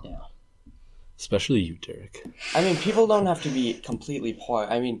equal. Yeah. Especially you, Derek. I mean, people don't have to be completely poor.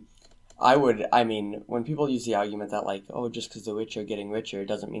 I mean, when people use the argument that, like, oh, just because the rich are getting richer, it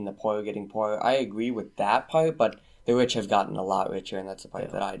doesn't mean the poor are getting poorer. I agree with that part, but the rich have gotten a lot richer, and that's the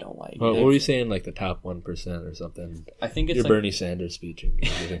part that I don't like. Well, what were you saying, like the top 1% or something? I think it's Your like Bernie Sanders speech. And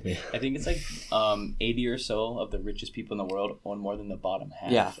giving me. I think it's like 80 or so of the richest people in the world own more than the bottom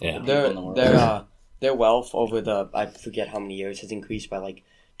half. Yeah, of the people their in the world. their wealth over the I forget how many years has increased by like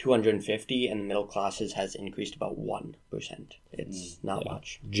 250, and the middle classes has increased about 1%. It's not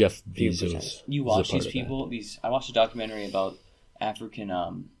much. Jeff Few Bezos. percent. You is a watch part these of people. I watched a documentary about African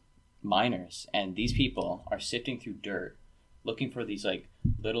miners, and these people are sifting through dirt, looking for these like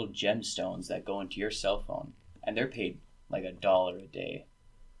little gemstones that go into your cell phone, and they're paid like $1 a day.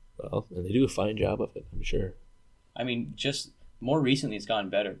 That. Well, and they do a fine job of it, I'm sure. I mean, just more recently it's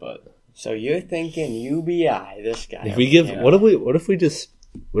gotten better, but So you're thinking UBI, this guy. If we give, Yeah. what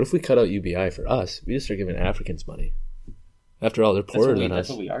if we cut out UBI for us? We just start giving Africans money. After all, they're poorer than that's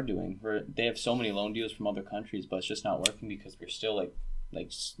us. what we are doing. They have so many loan deals from other countries, but it's just not working because we're still like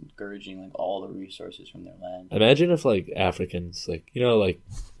scourging like all the resources from their land. Imagine if like Africans, like like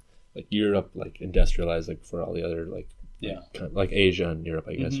Europe, like industrialized like for all the other like Yeah. like Asia and Europe,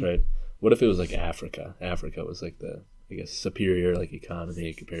 I guess, Mhm. right? What if it was like Africa? Africa was like the superior like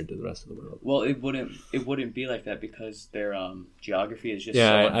economy compared to the rest of the world. Well, it wouldn't be like that because their geography is just Yeah,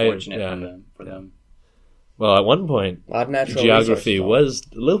 so I- unfortunate yeah. for them. Well, at one point, A lot of natural geography resources,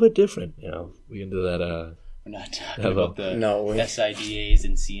 was a little bit different. We can do that. We're not talking Hello. about the No, we- SIDAs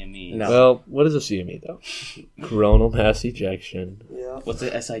and CMEs. No. Well, what is a CME though? Coronal mass ejection, Yeah. What's the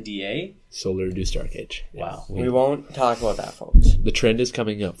SIDA? solar reduced dark age. Wow. We won't talk about that, folks. The trend is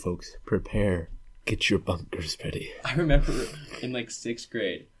coming up, folks. Prepare. Get your bunkers ready. I remember in like 6th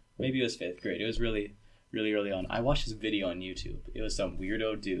grade, Maybe it was 5th grade. It was really, really early on. I watched this video on YouTube. It was some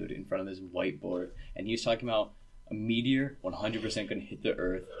weirdo dude in front of this whiteboard, and he was talking about a meteor 100% going to hit the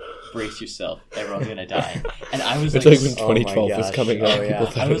Earth. Brace yourself. Everyone's going to die. And I was It's like, like when 2012 was coming out. yeah. People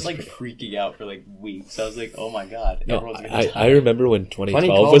thought I it was like freaking out for like weeks. I was like, oh my god, No, everyone's going to die. I remember when 2012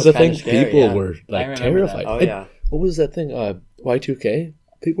 2012 was a was thing. kinda scary, People yeah. were I like remember terrified. that. Oh And yeah. what was that thing? Y2K.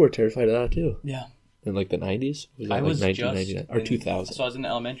 People were terrified of that too. Yeah. In like the 90s. Was that I like was 1999 or 2000? So I was in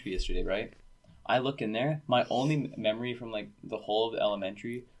elementary yesterday, right? I look in there. My only memory from like the whole of the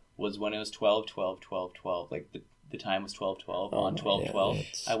elementary was when it was 12, 12, 12, 12. Like the time was 12, 12 on 12, 12.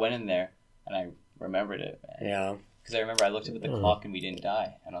 I went in there and I remembered it. Yeah. Because I remember I looked up at the clock and we didn't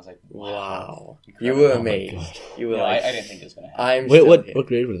die. And I was like, Wow. incredible. You were Oh my amazed. God. You were No, like, I didn't think it was going to happen. I'm Wait, still what here.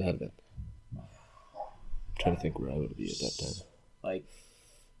 grade would that have been? I'm trying to think where I would be at that time. Like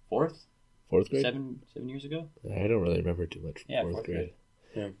 4th? 4th grade? 7 years ago? I don't really remember too much from Yeah, 4th fourth grade.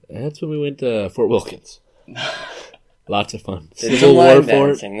 grade. That's when we went to Fort Wilkins. Lots of fun. Did Civil some War line Fort.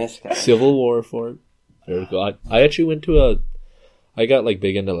 dancing, this guy. Civil War Fort. Very cool. I actually went to I got like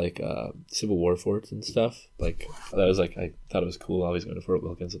big into like Civil War forts and stuff. Like that was like I thought it was cool. Always going to Fort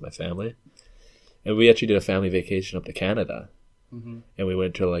Wilkins with my family, and we actually did a family vacation up to Canada, and we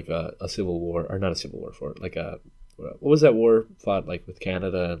went to like a Civil War or not a Civil War fort, like a what was that war fought like with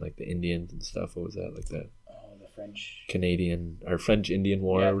Canada and like the Indians and stuff? What was that like the French Canadian or French Indian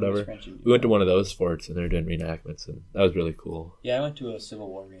War or it was whatever? French Indian We went to War. one of those forts and they were doing reenactments and that was really cool. Yeah, I went to a Civil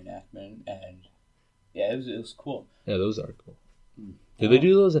War reenactment and yeah, it was cool. Yeah, those are cool. Did they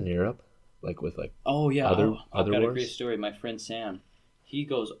do those in Europe, like with like? Oh yeah, Other I've got a wars? great story. My friend Sam, he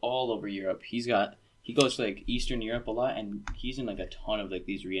goes all over Europe. He goes to like Eastern Europe a lot, and he's in like a ton of like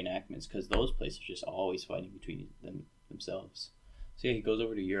these reenactments because those places are just always fighting between themselves. So yeah, he goes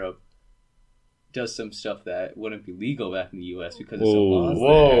over to Europe, does some stuff that wouldn't be legal back in the U.S. because of some laws there.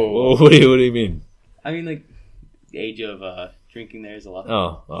 Whoa! What do you mean? I mean, like the age of drinking there is a lot.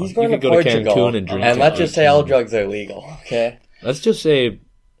 Oh, He's you going to could Portugal, Cancun and drink. and let's at just say all Cancun. drugs are legal, okay? Let's just say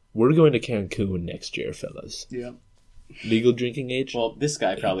we're going to Cancun next year, fellas. Yeah. Legal drinking age? Well, this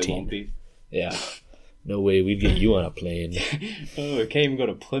guy probably 18. won't be. Yeah. No way we'd get you on a plane. Oh, I can't even go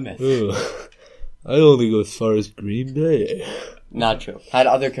to Plymouth. Ugh. I only go as far as Green Bay. Not true. Had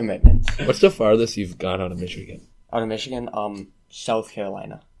other commitments. What's the farthest you've gone out of Michigan? Out of Michigan, South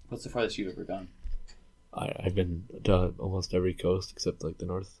Carolina. What's the farthest you've ever gone? I've been to almost every coast except like the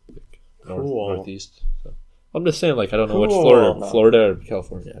Cool. northeast. So. I'm just saying, like I don't know which Cool. Florida or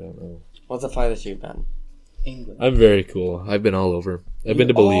California. I don't know. What's the farthest you've been? England. I'm very cool. I've been all over. I've been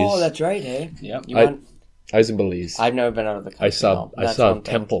to Belize. Oh, that's right, hey? Yep. You I- went? I was in Belize. I've never been out of the country. I saw no. That's I saw one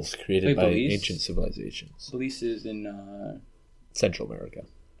thing. temples created Wait, by Belize? ancient civilizations. Belize is in Central America.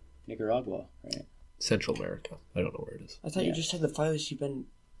 Nicaragua, right? Central America. I don't know where it is. I thought you Yeah. just said the farthest you've been.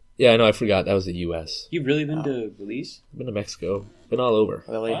 Yeah, I know. I forgot. That was the U.S. You've really been to Belize? I've been to Mexico. Been all over.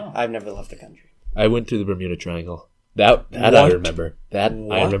 Really? Wow. I've never left the country. I went to the Bermuda Triangle. That I What? remember. That I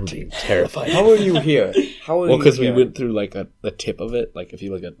What? remember being terrified. How are you here? How are Well, you because we here? went through like the tip of it. Like if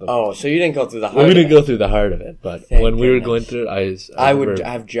you look at the. Oh, so you didn't go through the Well, heart we of didn't it. go through the heart of it, but Thank when we were goodness. going through it, I would remember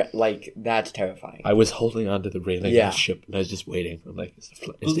have like that's terrifying. I was holding onto the railing Yeah. of the ship, and I was just waiting. I'm like, is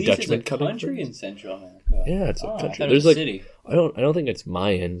the Belize Dutchman is a coming? country first? in Central America. Yeah, it's a Oh, I country. thought it There's was like a city. I don't think it's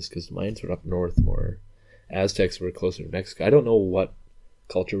Mayans because Mayans were up north more. Aztecs were closer to Mexico. I don't know what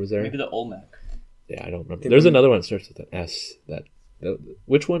culture was there. Maybe the Olmec. Yeah, I don't remember. Did There's we- another one that starts with an S.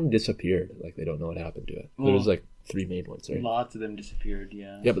 Which one disappeared? Like they don't know what happened to it. Well, There's like three main ones, right? Lots of them disappeared,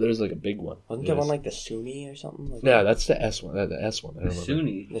 yeah. Yeah, but there's like a big one. Wasn't there one like the Sunni or something? Like Yeah, that's the S one. The S one. I don't remember.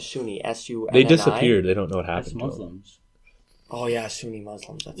 Sunni. the Sunni, S-U-N-N-I? They disappeared. They don't know what That's happened to them. Muslims. Oh yeah, Sunni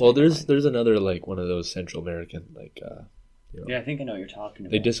Muslims. That's Well, right. there's another like one of those Central American like Yeah, I think I know what you're talking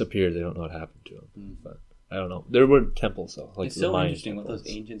about. they disappeared. They don't know what happened to them. Mm. But I don't know. There were temples though. Like It's the so Mayan interesting what those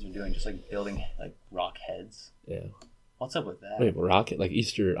temples. ancients were doing, just like building like rock heads. Yeah. What's up with that? Wait, rocket like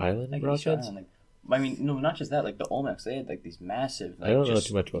Easter Island like rock Easter heads? Island, like, I mean, no, not just that. Like the Olmecs, they had like these massive. Like, I don't know just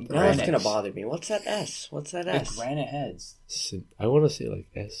too much about the Now it's Granite. gonna bother me. What's that S? What's that Like S? granite heads. I want to say like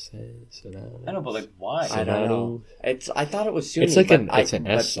S. I know, but like why? I don't know. I thought it was Sunni. It's like but it's an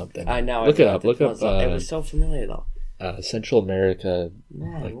but S something. I know. Look I it thought up. Look it up. was, it was so familiar though. Central America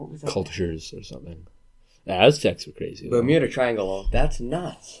Man, like what was that? cultures or something. The Aztecs were crazy. though. Bermuda Triangle. That's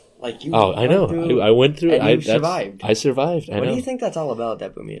nuts. Like you. Oh, I know. I went through it. and you survived. I survived. I What know. do you think that's all about?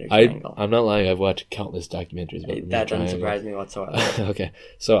 That Bermuda Triangle. I'm not lying. I've watched countless documentaries about the That doesn't Triangle. surprise me whatsoever. Okay,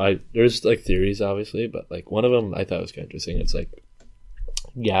 so there's like theories obviously, but like one of them I thought was kind of interesting. It's like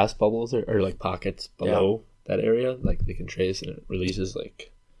gas bubbles or like pockets below that area, like they can trace, and it releases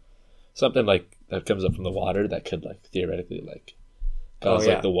like something like that comes up from the water that could like theoretically like cause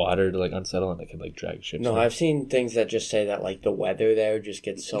like the water to like unsettle and it can like drag ships. No, I've seen things that just say that like the weather there just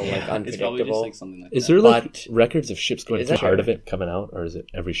gets so like unpredictable. It's probably just like something like is that. there like records of ships going to part true? of it coming out, or is it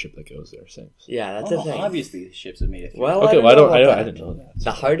every ship that goes there sinks? Yeah, that's the thing. Obviously, the ships have made it. Well, Okay, I didn't know that.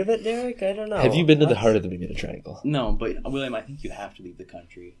 The heart of it, Derek? I don't know. Have you been to the heart of the Bermuda Triangle? No, but William, I think you have to leave the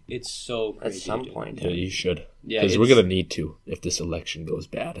country. It's so crazy. At some point. Yeah, you should. Yeah, Because we're gonna need to if this election goes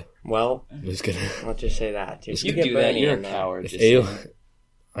bad. Well, Who's gonna? let's just say that. If you do that, you're a coward. If just AO,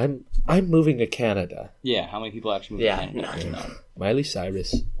 saying. I'm moving to Canada. Yeah, how many people actually moved Yeah, to Canada? no. Miley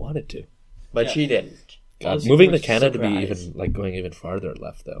Cyrus wanted to. But Yeah. she didn't. God, Well, moving to surprise. Canada to be even like going even farther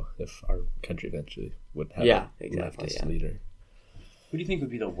left though. If our country eventually would have a exactly, leftist leader, Who do you think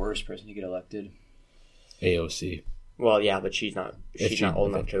would be the worst person to get elected? AOC. Well, yeah, but she's not old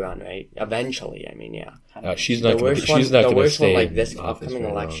enough eventually. to run, right? Eventually, I mean, yeah. She's The not. Gonna, worst one, she's not the going to worst one stay like this in office upcoming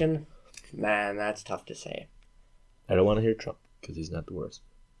very long. election, man, that's tough to say. I don't want to hear Trump because he's not the worst.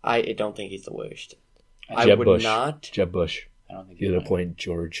 I don't think he's the worst. I Jeb would Bush. not. Jeb Bush. I don't think He'd you're right. appoint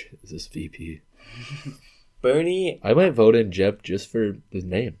George as his VP. Bernie. I might vote in Jeb just for the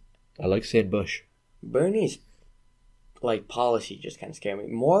name. I like saying Bush. Bernie's like policy just kind of scare me.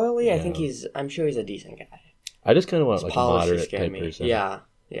 Morally, I think Yeah. I'm sure he's a decent guy. I just kind of want His like a policy moderate scare type me. person. Yeah,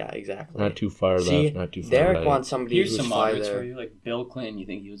 exactly. Not too far See, left, not too far Derek right. wants somebody Here's who's some moderates for farther. you, like Bill Clinton. You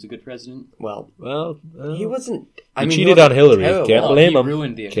think he was a good president? Well, Well, he wasn't. He he cheated wasn't on Hillary. terrible. Can't Well, blame he him.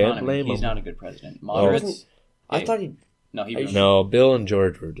 ruined the Can't economy. blame He's him. not a good president. wasn't- Moderates. I thought he. No, he Are you ruined. No, Bill and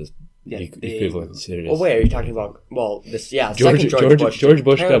George were just Yeah, they- equivalent serious. Oh wait, are you talking about? Well, this George second George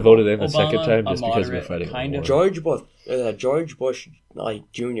Bush got terrible. voted in the Obama, second time a just because we were moderate, fighting kind a of. war. George Bush,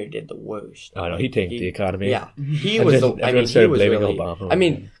 like Jr. did the worst. Oh no, he tanked the economy. Yeah, he And was. then I everyone mean, he started was blaming really. Obama. I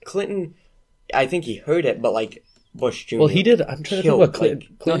mean, Clinton. I think he heard it, but like Bush Jr. Well, he did. I'm trying to think killed, about Clinton.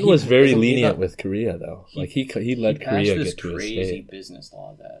 like- Clinton No, he was very wasn't- he lenient not- with Korea, though. Like he let He Korea passed get this to his crazy state. business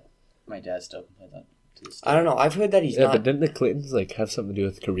law that my dad still complains that to this I don't know. I've heard that he's Yeah, not. but didn't the Clintons like have something to do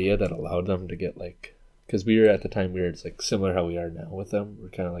with Korea that allowed them to get like? Because we were at the time it's like similar how we are now with them. We're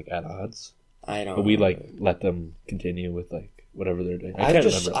kind of like at odds, I don't. but we like remember. let them continue with like whatever they're doing. I can't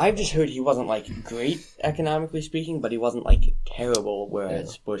remember. I've just heard he wasn't like great economically speaking, but he wasn't like terrible.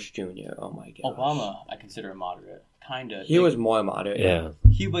 Whereas Bush Jr. Oh my god. Obama, I consider a moderate, kind of. He was more moderate. Yeah.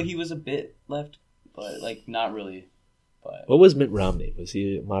 He was a bit left, but like not really. But What was Mitt Romney? Was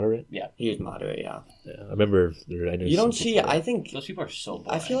he moderate? He was moderate. Yeah. Yeah, I remember. I know You don't some see. people- I think. those people are so boring.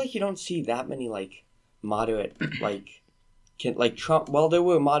 I feel like you don't see that many like moderate like Trump. Well, there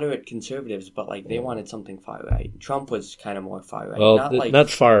were moderate conservatives, but like they wanted something far right. Trump was kind of more far right. Well, not not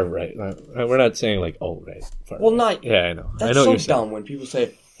far right. We're not saying like right. Far Well, right. not. Yeah, I know. That's I know so what you're saying. dumb when people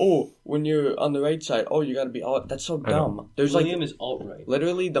say, "Oh, when you're on the right side, oh, you got to be alt." That's so I know. dumb. There's William like is alt right.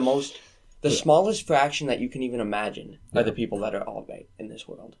 literally the smallest fraction that you can even imagine are the people that are alt right in this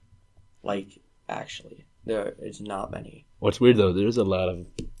world. Like, actually, there is not many. What's weird though, there's a lot of,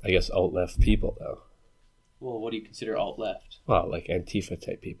 I guess, alt left people though. Well, what do you consider alt left? Well, like Antifa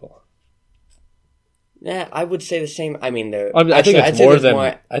type people. Yeah, I would say the same. I mean, there. I think it's more than.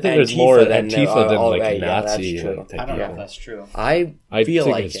 I think there's more Antifa than there Antifa are than alt like right. Yeah, that's Nazi true. like, type I don't know if people. that's true. I feel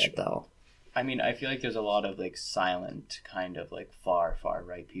think like it's it true. though. I mean, I feel like there's a lot of like silent, kind of like far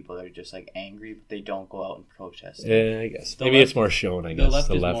right people that are just like angry, but they don't go out and protest. Yeah, I guess The maybe left- it's more shown. I The guess left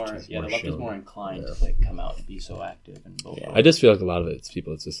the is left more, is yeah, more the left is shown. more inclined Yeah. to like come out and be so active and vote. Yeah. for I it. just feel like a lot of it's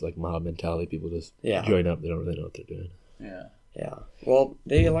people. It's just like mob mentality. People just Yeah. join up. They don't really know what they're doing. Yeah. Yeah. Well,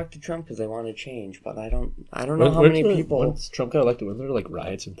 they elected Trump because they wanted change, but I don't know how many people Once Trump got elected, wasn't there like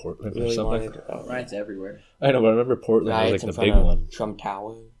riots in Portland or really something? wanted. Riots everywhere. I know, but I remember Portland Riots was in like the front big of one. Trump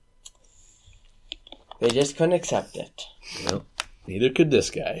Tower. They just couldn't accept it. Nope. Neither could this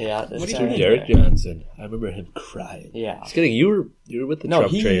guy. Yeah, this What do you guy. think? Derek Johnson. I remember him crying. Yeah. Just kidding. You were with the No,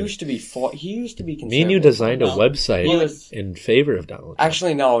 Trump he train. used to be he used to be conservative. Me and you designed a No. website He was- in favor of Donald Trump.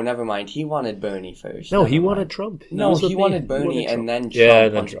 Actually, no, never mind. He wanted Bernie first. No, he Never wanted mind. Trump. No, was with he me. wanted He Bernie Trump. and then Trump Yeah,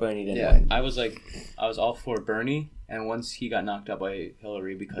 and then once Trump. Bernie didn't Yeah, win. I was all for Bernie, and once he got knocked out by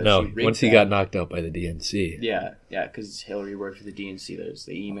Hillary because No, she rigged once he that- got knocked out by the DNC. Yeah, because Hillary worked for the DNC. There's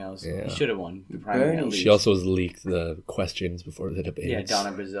the emails. Yeah. He should have won the primary. Bernie- at least. She also leaked the questions before the debates. Yeah,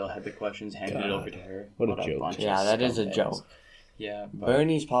 Donna Brazile had the questions, handed it God, over to her. what a What joke. bunch of Yeah, that is a scumbags. joke. Yeah, but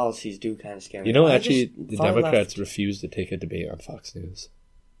Bernie's policies do kind of scare me. You know, I actually, just the far Democrats left- refuse to take a debate on Fox News.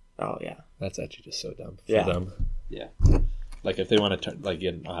 Oh yeah. That's actually just so dumb for Yeah. them. Yeah. Like, if they want to like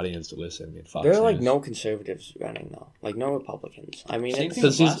get an audience to listen, I mean, Fox There are News. like no conservatives running though, like no Republicans. I mean, Same it's, thing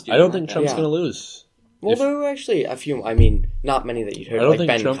Because with last year, I don't weren't think there? Trump's Yeah. going to lose. well, if- there were actually a few. I mean, not many that you'd heard. I don't like think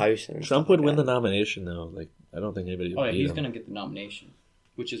Ben Trump. Carson and Trump stuff would like win the that. nomination though. Like, I don't think anybody. Oh Would yeah, beat he's him. gonna get the nomination,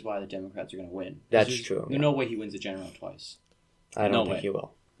 which is why the Democrats are gonna win. That's There's true, There's no way he wins the general twice. I don't No think way. he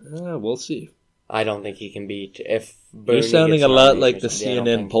will. We'll see. I don't think he can beat if Bernie You're sounding gets a lot nominated like or the something, I don't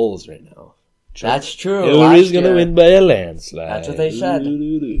CNN think. polls right now. That's true. Hillary's Last going to year- win by a landslide. That's what they said.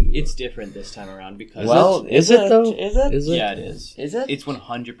 It's different this time around because Well, Is it though? Is it? Is it? yeah, it is. Is it? It's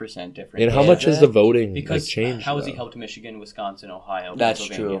 100% different. And how Is much has it? the voting Because changed? how has he though? helped Michigan, Wisconsin, Ohio? That's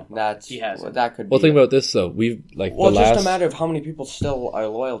Pennsylvania? true. That's He hasn't. well, that could be. Well, think about this though. We've like Well, the it's last. just a matter of how many people still are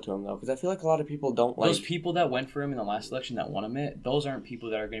loyal to him, though, because I feel like a lot of people don't like. Those people that went for him in the last election that won him those aren't people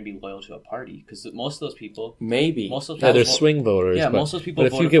that are going to be loyal to a party because most of those people, Maybe. most of those Yeah, they're people, swing voters. Yeah, but, most of those people But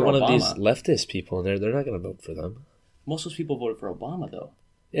if you voted get for one of Obama. these leftist people in there, they're not going to vote for them. most of those people voted for Obama though.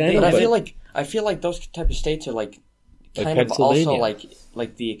 Yeah, but know, I feel like those type of states are like Like kind of also Pennsylvania.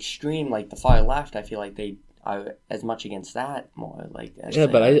 like the extreme, like the far left. I feel like they are as much against that more. Like as Yeah,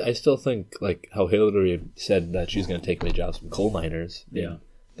 they but are- I still think like how Hillary said that she's going to take away jobs from coal miners. Yeah.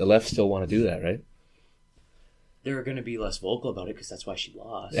 The left still want to do that, right? They're going to be less vocal about it because that's why she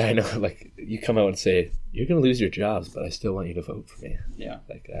lost. Yeah, I know. Like you come out and say you're going to lose your jobs, but I still want you to vote for me. Yeah.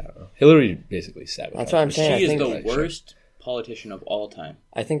 Like I don't know. Hillary basically sabotaged. That's what I'm her. saying. She I is think- the worst politician of all time.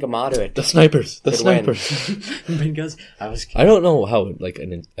 I think a moderate. The snipers. The Could win. snipers. Because I was. I don't know how like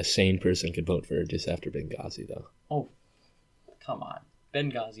a sane person could vote for her just after Benghazi, though. Oh, come on.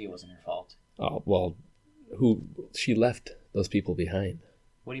 Benghazi wasn't her fault. Oh well, she left those people behind.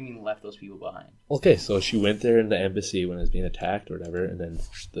 What do you mean left those people behind? Okay, so she went there in the embassy when it was being attacked or whatever, and then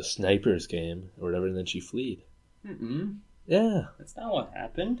the snipers came or whatever, and then she fled. Mm-mm. Yeah. That's not what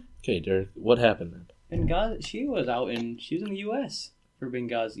happened. Okay, Derek, what happened then? Benghazi. She was in the U.S. for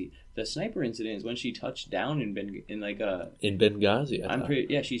Benghazi. The sniper incident is when she touched down in In Benghazi, I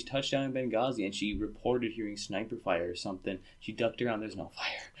thought. she's touched down in Benghazi and she reported hearing sniper fire or something. She ducked around. There's no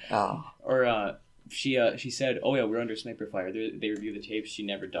fire. Oh. Or she said, "Oh yeah, we're under sniper fire." They reviewed the tapes. She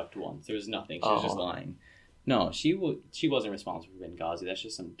never ducked once. There was nothing. She was just lying. No, she wasn't responsible for Benghazi. That's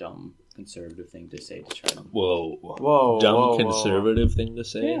just some dumb conservative thing to say to try to. Whoa. Dumb whoa, conservative thing to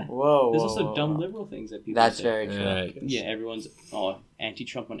say? Yeah. Whoa. There's whoa, also whoa. dumb liberal things that people That's say. very true. Yeah, I guess. Yeah, everyone's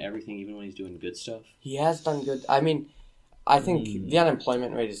anti-Trump on everything, even when he's doing good stuff. He has done good. I mean, I think the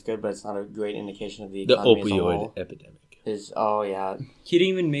unemployment rate is good, but it's not a great indication of the The economy as a opioid whole. epidemic. Yeah. He didn't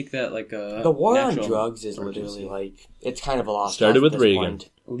even make that like a. The war on natural drugs is emergency. literally like it's kind of a lost. Started cause with at this Reagan. point.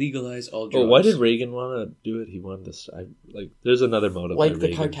 Legalize all drugs. Well, why did Reagan want to do it? He wanted to. There's another motive. Like by the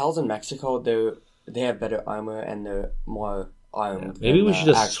Reagan. cartels in Mexico, they have better armor and they're more armed. Maybe than we the should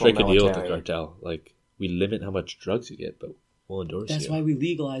just actual strike a deal with the military. cartel. Like we limit how much drugs you get, but we'll endorse That's you. why we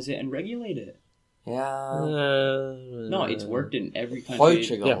legalize it and regulate it. Yeah. No, it's worked in every country.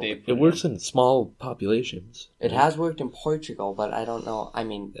 Portugal. Yeah, that they've it put works in small populations. It has worked in Portugal, but I don't know. I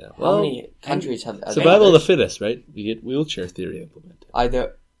mean, Yeah. how Well, many countries have? Are Survival of there, the fittest, right? We get wheelchair theory implemented. are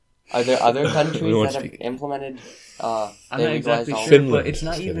there other We countries won't that have speak. implemented? I'm they not legalized exactly all- sure, Finland. but it's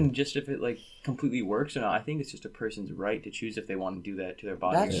not Just even kidding. just if it like completely works or not. I think it's just a person's right to choose if they want to do that to their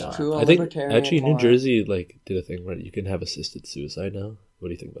body That's or not. true. I think libertarian actually New law. Jersey did a thing where you can have assisted suicide now. What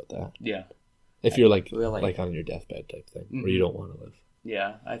do you think about that? Yeah, If you're Really? like on your deathbed type thing, where Mhm. you don't want to live.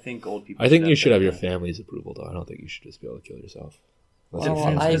 yeah. I think old people. I think you should have your that. family's approval, though. I don't think you should just be able to kill yourself. Unless Well, your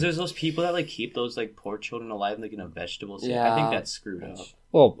family's- I- Because there's those people that like keep those like poor children alive like in a vegetable state. I Yeah. think that's screwed up.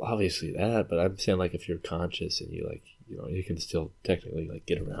 Well, obviously that, but I'm saying like if you're conscious and you can still technically like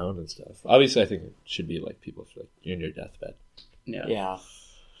get around and stuff. Obviously, I think it should be like people if you're in your deathbed. Yeah. Yeah.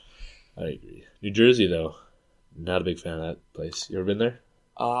 I agree. New Jersey though, not a big fan of that place. You ever been there?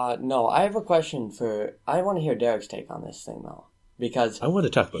 No. I have a question for. I want to hear Derek's take on this thing though, because I want to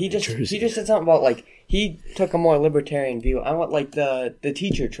talk about he New just Jersey. he just said something about like he took a more libertarian view. I want like the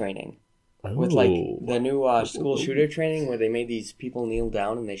teacher training with like Oh. the new school shooter training where they made these people kneel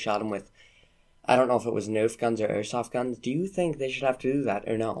down and they shot them with. I don't know if it was Nerf guns or airsoft guns. Do you think they should have to do that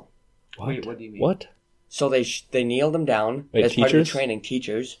or no? What? Wait, what do you mean? What? So they kneeled them down Wait, as part of the teachers? training.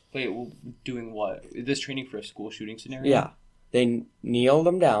 Teachers, Wait, doing what? Is this training for a school shooting scenario? yeah, they kneeled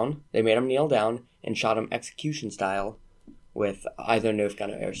them down. They made them kneel down and shot them execution style with either Nerf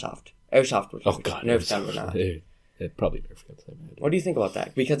gun or airsoft. Airsoft was Oh God, Nerf gun or not. Probably Nerf guns. I imagine. What do you think about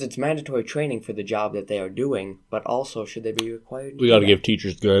that? Because it's mandatory training for the job that they are doing, but also should they be required? We got to do give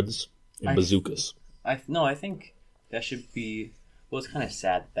teachers guns and I- bazookas. I think that should be. Well, it's kind of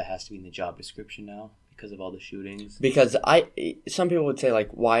sad that has to be in the job description now because of all the shootings. that? Because some people would say like,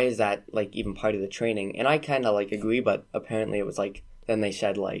 why is that like even part of the training? And I kind of like agree, but apparently it was like then they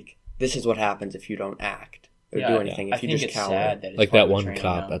said like, this is what happens if you don't act or do anything. I If you think just it's cower. sad that it's Like part that of the one training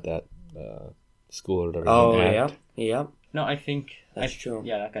cop now. at that school or whatever. Oh he yeah, act. yeah. No, I think That's true.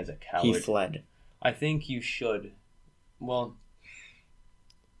 Yeah, that guy's a coward. He fled. I think you should. Well,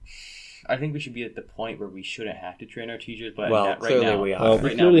 I think we should be at the point where we shouldn't have to train our teachers, but Well, right clearly now, we are. Well, right we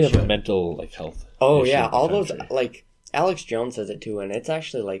now clearly we have a should. mental like health. Oh issue yeah, in the all those country. like Alex Jones says it too, and it's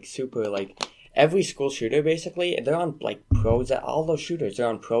actually like super like every school shooter basically they're on like Prozac. All those shooters they're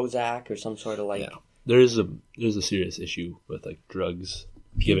on Prozac or some sort of like. Yeah. There's a serious issue with like drugs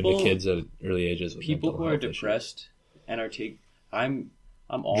given to People- kids at early ages. With People mental who are health issues. depressed and are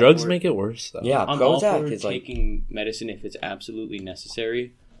I'm all Drugs for, make it worse though. Yeah, I'm all Prozac for is like taking medicine if it's absolutely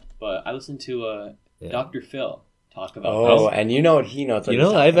necessary, but I listened to Yeah. Dr. Phil talk about oh, this. and you know what he knows. What You he's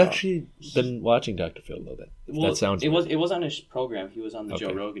know, talking I've about. actually been watching Dr. Phil a little bit. Well, That sounds. it weird. was on his program. He was on the Joe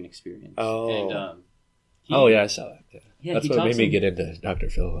Okay. Rogan Experience. Oh. And Oh yeah, I saw that. Yeah. Yeah, That's he what talks made me in- get into Dr.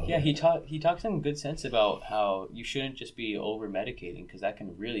 Phil. a little Yeah, bit. he talks some good sense about how you shouldn't just be over medicating because that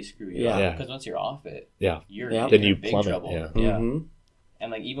can really screw you Yeah. up. Yeah. Because once you're off it, Yeah. you're Yeah. you're Then in you big plummet, trouble. yeah. Mhm.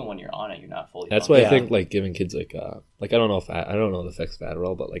 And like even when you're on it, you're not fully. That's why I Yeah. think like giving kids like I don't know if I don't know the effects of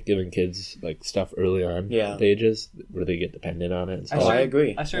Adderall, but like giving kids like stuff early on Yeah. at the ages where they get dependent on it and I stuff. Oh, I started-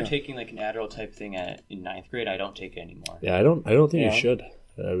 agree. I started Yeah. taking like an Adderall type thing in 9th grade. I don't take it anymore. Yeah, I don't think Yeah. you should.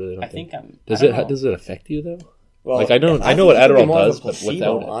 I really don't I think I'm. Does I it don't know. does it affect you though? Well, Like, I know think what it could be Adderall more of a does, but placebo,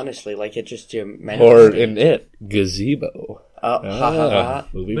 without it. honestly, like it's just your mental Or state. in it, gazebo. Ha, ha, ha.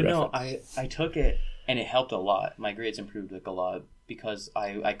 Movie But reference. no, I took it and it helped a lot. My grades improved like a lot because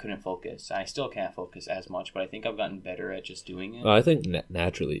I couldn't focus. I still can't focus as much, but I think I've gotten better at just doing it. I think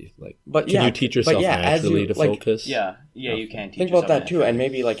naturally, like, But can yeah, you teach but yourself yeah, as naturally you- to like, focus? Yeah, you can teach Think about yourself that too, and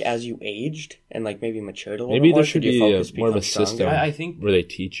maybe like as you aged and like maybe matured a little Maybe bit more, there should your be focus more of a become stronger? system I think where they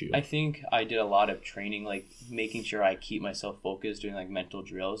teach you. I think I did a lot of training, like making sure I keep myself focused, doing like mental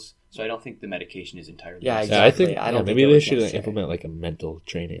drills. So I don't think the medication is entirely. Yeah, necessary. Yeah, I exactly. think I don't think maybe it they was should necessary. implement like a mental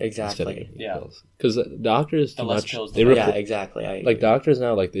training Exactly. Yeah. Because doctors too The less much pills, they the Yeah, better. exactly. I like agree. doctors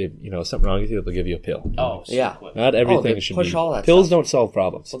now like they something wrong with you they'll give you a pill. Oh, so Yeah. quick. Not everything they should push be all that pills. stuff. Don't solve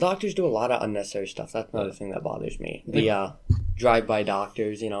problems. Well, doctors do a lot of unnecessary stuff. That's another thing that bothers me. The drive-by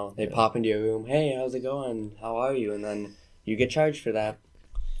doctors, they pop into your room. Hey, how's it going? How are you? And then you get charged for that.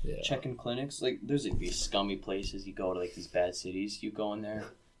 Yeah. Checking clinics, like there's like these scummy places. You go to like these bad cities. You go in there,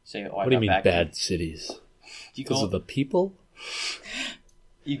 say, "Oh, I What do you got mean back bad pain." cities? You Because go, of the people?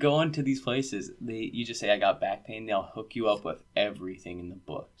 you go into these places. You just say, "I got back pain." They'll hook you up with everything in the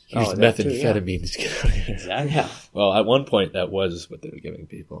book. Here's Oh, that too, methamphetamine. Get out of here. Exactly. Yeah. Well, at one point that was what they were giving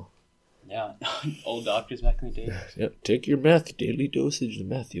people. Yeah. Old doctors back in the day. Yep, take your meth, daily dosage of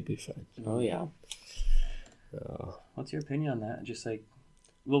meth, you'll be fine. Oh yeah. What's your opinion on that? Just like,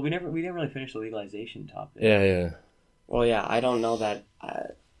 well, we didn't really finish the legalization topic. Yeah. Well, yeah. I don't know that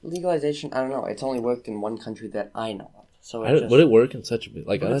legalization. I don't know. It's only worked in one country that I know of. So it just, Would it work in such a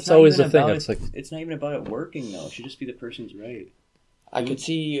like? But That's it's not always the even thing. about It's it- like, it's not even about it working though. It should just be the person's right. I could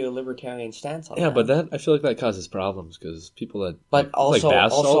see a libertarian stance on yeah, that. but that I feel like that causes problems because people that But like, also- like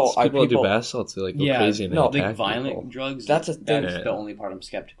bath also salts, are people that do people- bath salts, they like go Yeah, crazy and they no, attack Like violent people. drugs. That's a thing. That's Yeah. the only part I'm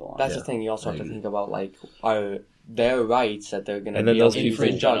skeptical on. That's Yeah, the thing. You also I have to agree. think about like are their rights that they're going to And be then able those to people-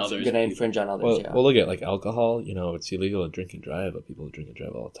 infringe Infringe on drugs, others' going to people. infringe on others. Well, yeah. well, look at like alcohol. It's illegal to drink and drive, but people drink and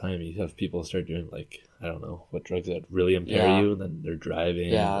drive all the time. You have people start doing like I don't know what drugs that really impair Yeah. you, and then they're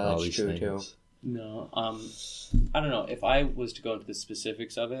driving. Yeah, and all that's these true, things. too. No, I don't know. If I was to go into the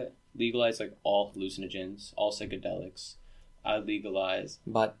specifics of it, legalize like all hallucinogens, all psychedelics. I'd legalize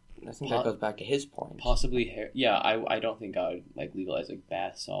But I think that goes back to his point. possibly hair. Yeah, I don't think I would like legalize like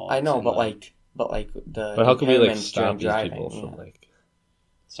bath salts. I know, and, but the But how can we like impairments stop during these driving, people yeah. from like?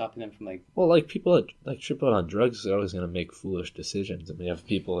 stopping them from like. Well, like people that like trip out on drugs, they're always going to make foolish decisions, and we have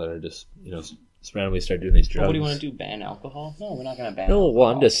people that are just randomly start doing these But drugs. what do you want to do? Ban alcohol? No, we're not gonna ban. No, alcohol. well,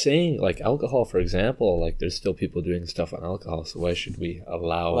 I'm just saying, like alcohol, for example, like there's still people doing stuff on alcohol, so why should we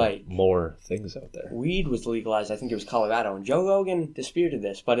allow Like- more things out there? Weed was legalized. I think it was Colorado, and Joe Rogan disputed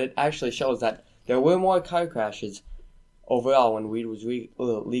this, but it actually shows that there were more car crashes overall when weed was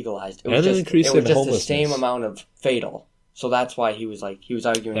legalized. It was And an just, increase it was in just the homelessness. same amount of fatal. So that's why he was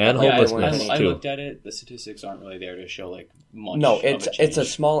arguing. And that, like, there homelessness, weren't any- I too. looked at it. The statistics aren't really there to show like much. No, of it's a a change.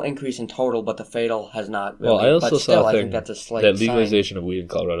 small increase in total, but the fatal has not really. Well, I also but still, saw a I thing think that's a slight that sign. legalization of weed in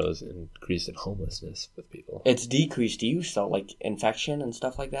Colorado has increased in homelessness with people. It's decreased use though, like infection and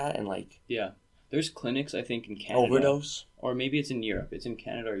stuff like that, and like Yeah, there's clinics I think in Canada, overdose. or maybe it's in Europe. It's in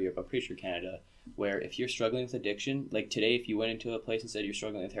Canada or Europe. I'm pretty sure Canada, where if you're struggling with addiction, like today, if you went into a place and said you're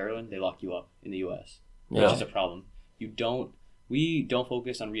struggling with heroin, they lock you up in the U.S. Yeah. Which is a problem. We don't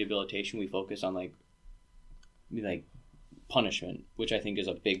focus on rehabilitation. We focus on like punishment, which I think is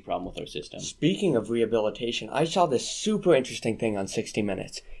a big problem with our system. Speaking of rehabilitation, I saw this super interesting thing on 60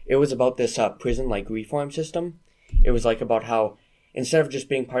 Minutes. It was about this prison like reform system. It was like about how instead of just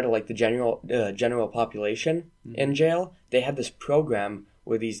being part of like the general population in jail, they had this program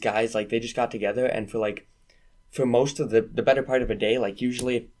where these guys, like, they just got together and for most of the better part of a day, like,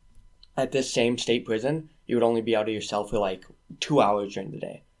 usually at this same state prison, you would only be out of your cell for, like, 2 hours during the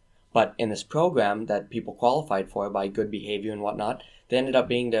day. But in this program that people qualified for by good behavior and whatnot, they ended up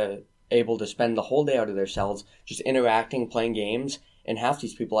being able to spend the whole day out of their cells just interacting, playing games, and half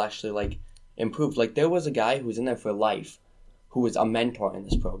these people actually, like, improved. Like, there was a guy who was in there for life who was a mentor in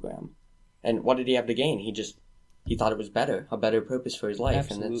this program. And what did he have to gain? He thought it was a better purpose for his life.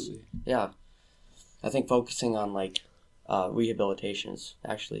 Absolutely. And I think focusing on, like, rehabilitation is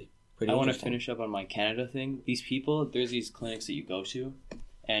actually pretty I want to interesting. finish up on my Canada thing. These people, there's these clinics that you go to,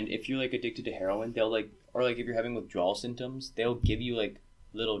 and if you're, like, addicted to heroin, they'll, like, or, like, if you're having withdrawal symptoms, they'll give you, like,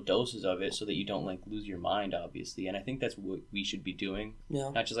 little doses of it so that you don't, like, lose your mind, obviously. And I think that's what we should be doing. Yeah.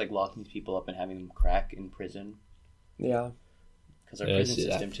 Not just, like, locking these people up and having them crack in prison. Yeah. Because our prison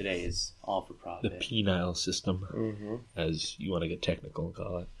system today is all for The profit. penile system, Mm-hmm. as you want to get technical and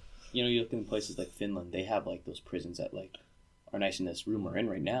call it. You know, you look in places like Finland, they have, like, those prisons that, like, are nice in this room we're in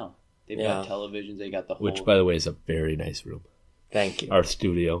right now. They've got televisions, they got the whole... Which, by the way, is a very nice room. Thank you. Our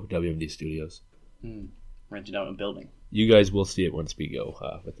studio, WMD Studios. rented out a building. You guys will see it once we go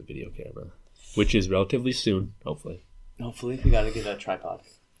with the video camera, which is relatively soon, hopefully. Hopefully, we gotta get a tripod.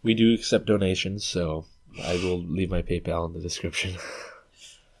 We do accept donations, so I will leave my PayPal in the description.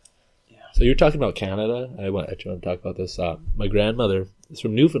 Yeah. So you're talking about Canada. I want to talk about this. My grandmother is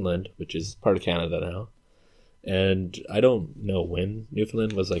from Newfoundland, which is part of Canada now. And I don't know when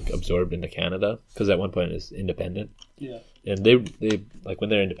Newfoundland was like absorbed into Canada, because at one point it's independent. Yeah. And they like when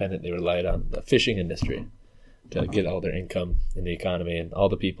they're independent, they relied on the fishing industry to get all their income in the economy, and all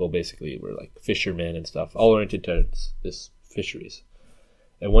the people basically were like fishermen and stuff, all oriented towards this fisheries.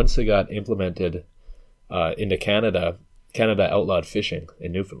 And once they got implemented into Canada, Canada outlawed fishing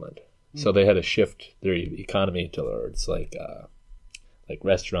in Newfoundland, so they had to shift their economy towards like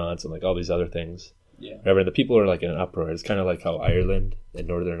restaurants and like all these other things. Yeah. Whatever. And the people are like in an uproar. It's kind of like how Ireland and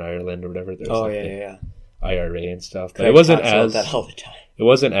Northern Ireland or whatever. There's like the IRA and stuff. But it wasn't as that all the time. It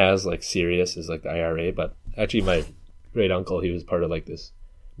wasn't as like serious as like the IRA. But actually, my great uncle, he was part of like this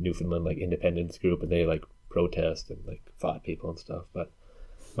Newfoundland like independence group, and they like protest and like fought people and stuff. But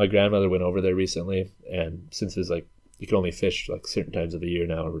my grandmother went over there recently, and since it's like you can only fish like certain times of the year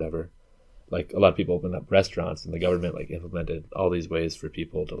now or whatever, like a lot of people opened up restaurants, and the government like implemented all these ways for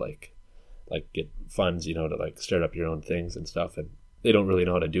people to like get funds, you know, to like start up your own things and stuff, and they don't really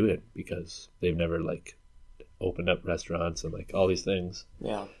know how to do it because they've never like opened up restaurants and like all these things.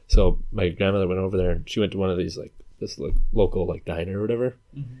 Yeah. So my grandmother went over there, and she went to one of these like this like local like diner or whatever,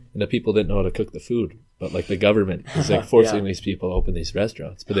 and the people didn't know how to cook the food, but like the government is like forcing these people to open these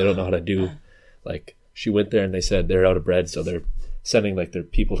restaurants, but they don't know how to do. Like she went there and they said they're out of bread, so they're sending like their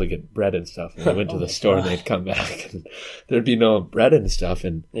people to get bread and stuff, and they went to the store and they'd come back and there'd be no bread and stuff.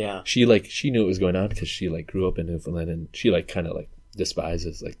 And she knew what was going on because she like grew up in Newfoundland, and she like kind of like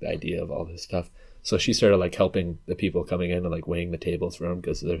despises like the idea of all this stuff. So she started like helping the people coming in and like weighing the tables for them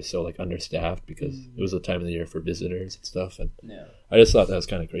because they're so like understaffed, because it was the time of the year for visitors and stuff. And I just thought that was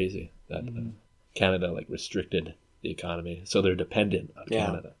kind of crazy that Canada like restricted the economy, so they're dependent on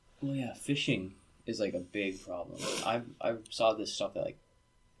Canada. Well, yeah, fishing is like a big problem. I saw this stuff that like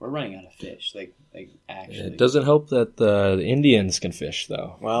we're running out of fish. Like actually, It doesn't help that the Indians can fish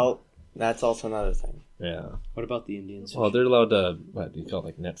though. Well, that's also another thing. Yeah. What about the Indians? Well, they're allowed to, what do you call it,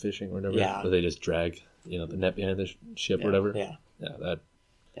 like net fishing or whatever? Yeah. Where they just drag, you know, the net behind the ship or whatever. Yeah. Yeah, that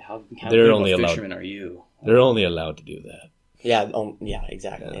How they're big of only a allowed- fisherman are you? they're only allowed to do that. Yeah. Yeah.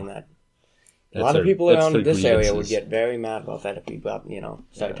 Exactly. Yeah. And that a That's lot of their- people that's around their this area would grievances. get very mad about that if we got,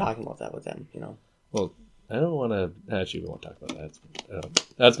 started talking about that with them. Well, I don't want to. Actually, we won't talk about that.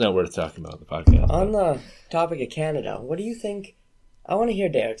 That's not worth talking about on the podcast. On the topic of Canada, what do you think? I want to hear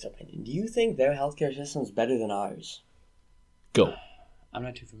Derek's opinion. Do you think their healthcare system is better than ours? Go. I'm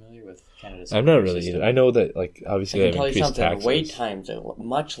not too familiar with Canada's. I'm not healthcare really system. either. I know that, like, obviously I they can have tell you increased something. taxes. Wait times are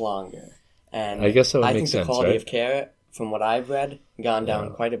much longer, and I guess that would I make think sense, the quality right? of care, from what I've read, gone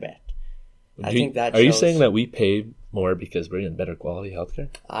down quite a bit. I think that. Are you shows- saying that we pay more because we're in better quality healthcare?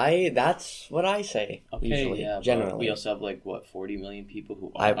 That's what I say. Okay, usually, yeah. generally, But we also have 40 million people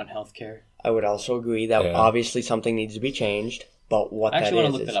who aren't on healthcare. I would also agree that Yeah. obviously something needs to be changed. But what I actually that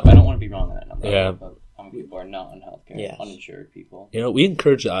want to is look that up. I don't want to be wrong on that number. Yeah. But how many people are not on healthcare? Yes. Uninsured people. You know, we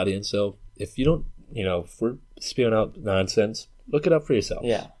encourage the audience, though, if you don't, if we're spewing out nonsense, look it up for yourself.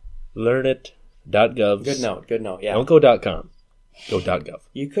 Yeah. Learn it. .gov. Good note. Yeah. Don't go .com. Go .gov.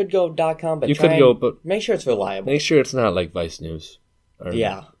 You could go .com, but You try could go, and but make sure it's reliable. make sure it's not like Vice News. Or,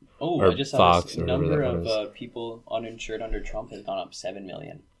 Yeah. Oh, Or I just saw Fox this or whatever number that one of people uninsured under Trump has gone up 7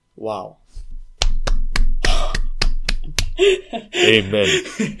 million. Wow.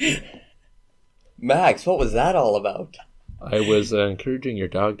 Amen. Max, what was that all about? I was encouraging your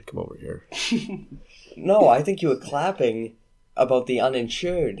dog to come over here. No, I think you were clapping about the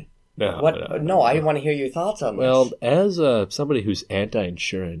uninsured. No, What? No, I want to hear your thoughts on Well, this. as somebody who's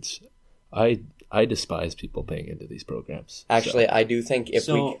anti-insurance, I despise people paying into these programs. Actually, I do think if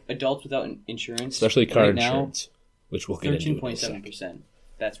we... adults without insurance, Especially car right now, insurance, which we'll get into in a second. 13.7%.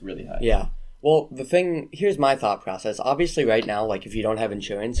 That's really high. Yeah. Well, here's my thought process. Obviously, right now, like, if you don't have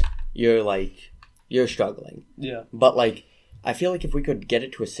insurance, you're struggling. Yeah. But, like, I feel like if we could get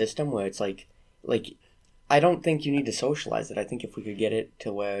it to a system where it's like, I don't think you need to socialize it. I think if we could get it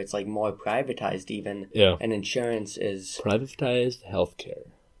to where it's, like, more privatized even, Yeah. and insurance is... Privatized healthcare.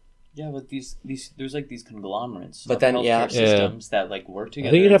 Yeah, but these there's like these conglomerates But of then, healthcare yeah. systems that like work together.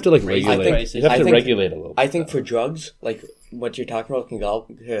 I think you'd have to like and raise the regulate. prices. You'd have I to think- regulate a little. I bit, think though. for drugs, like what you're talking about,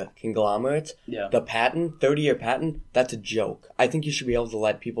 conglomerates, Yeah. the patent, 30-year patent, that's a joke. I think you should be able to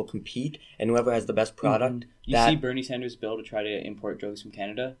let people compete, and whoever has the best product, You see Bernie Sanders' bill to try to import drugs from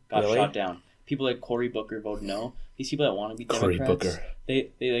Canada got Really? shot down. People like Cory Booker voted no. These people that want to be Cory Democrats, Booker.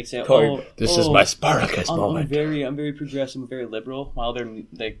 they like say, Cory- This is my Spartacus I'm moment. I'm very progressive, I'm very liberal, while they're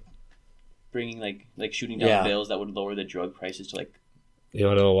like bringing like shooting down Yeah. bills that would lower the drug prices to like You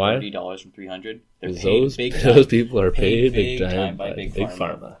don't know why? $30 from $300. They're 'Cause paid those big those time. people are paid Big big time time by by Big big Pharma.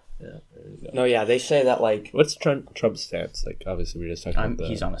 pharma. Yeah, there you go. No, yeah, they say that, like... What's Trump's stance? Like, obviously, we were just talking about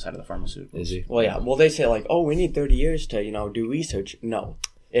He's on the side of the pharmaceuticals. Is he? Well, yeah, well, they say, like, oh, we need 30 years to, do research. No.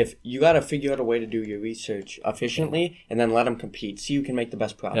 If you got to figure out a way to do your research efficiently and then let them compete so you can make the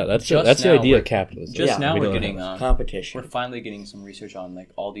best product. Yeah, that's Just the now idea we're- of capitalism. Just Yeah, now we we're don't getting have- competition. we're finally getting some research on like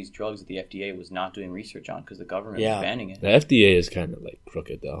all these drugs that the FDA was not doing research on because the government Yeah. was banning it. The FDA is kind of like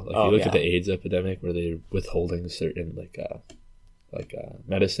crooked though. Like Oh, you look yeah. at the AIDS epidemic where they're withholding certain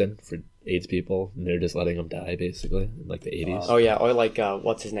medicine for AIDS people, and they're just letting them die basically in like the 80s. Oh, yeah, or like,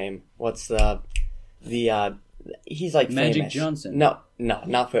 what's his name? What's he's like Magic famous. Johnson. No,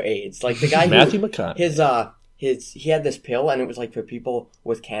 not for AIDS. Like the guy Matthew who... McConaughey. He had this pill and it was like for people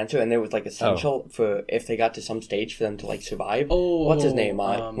with cancer and it was like essential for if they got to some stage for them to like survive. Oh, what's his name?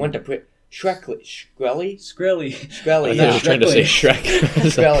 Went to Shkreli? Skrelly. I Yeah. thought you were trying to say Shrek.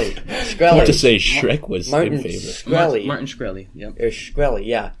 Shkreli. What to say Shrek was Martin in favor. Shkreli. Martin Shkreli. Yep. Or Shkreli,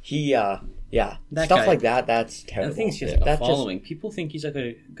 yeah. Yeah. That Stuff guy- like that, that's terrible. I think it's just That's a following. People think he's like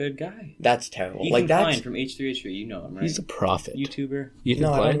a good guy. That's terrible. Ethan Like Klein that's... from H3H3, you know him, right? He's a prophet. YouTuber. Ethan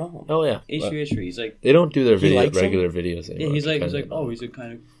No, I Klein? don't know. Oh yeah. H3H3. He's like, They don't do their He likes him? regular videos anymore. yeah, he's like, Kind of- oh, he's a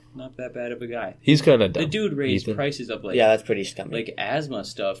kind of not that bad of a guy. He's kind of dumb. The dude raised Ethan. prices of like Yeah, that's pretty scummy. like asthma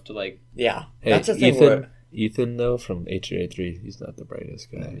stuff to like yeah. Hey, That's the thing Ethan, where... Ethan though from H3A3, he's not the brightest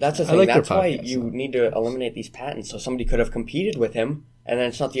guy. That's the I thing. like their That's why podcast, you though. need to eliminate these patents so somebody could have competed with him, and then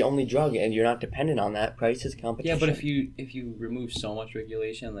it's not the only drug, and you're not dependent on that. Price is competition. yeah. But if you remove so much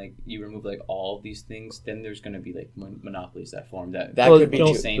regulation, like you remove like all of these things, then there's going to be like monopolies that form that. That well, could be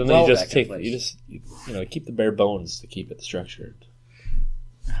don't- too. same then thing you back just in take place. you just keep the bare bones to keep it structured.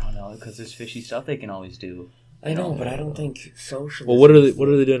 I don't know because there's fishy stuff they can always do. I know, but I don't think socialism. Well, what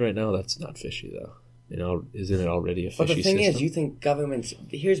are they doing right now? That's not fishy though. Isn't it already a fishy But the thing system? is, you think governments.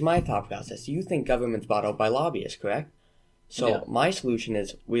 Here's my thought process. You think government's bought out by lobbyists, correct? So Yeah. my solution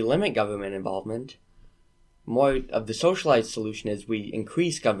is we limit government involvement. More of the socialized solution is we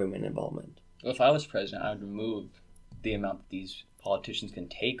increase government involvement. If I was president, I would remove the amount that these politicians can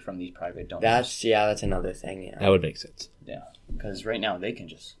take from these private donors. That's another thing. Yeah. That would make sense. yeah, because right now they can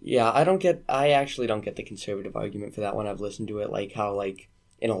just. Yeah, I actually don't get the conservative argument for that one. I've listened to it, like how like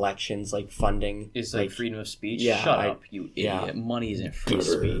in elections, like funding It's like freedom of speech. Yeah, Shut I- up, you yeah. idiot. Money isn't free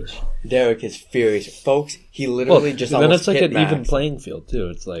speech. Derek is furious, folks. He literally just then almost it's like hit an even Max. playing field too.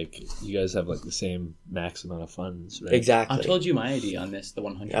 It's like you guys have like the same max amount of funds, right? Exactly. I told you my idea on this. The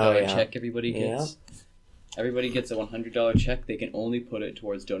 $100 Oh, yeah. check everybody gets. Everybody gets a $100 check. They can only put it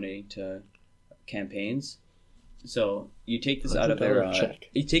towards donating to campaigns. So you take this out of their $100 check.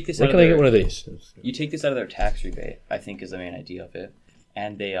 You take this Where out can of I their, get one of these? You take this out of their tax rebate. I think is the main idea of it,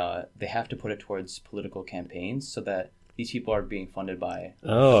 and they have to put it towards political campaigns so that these people are being funded by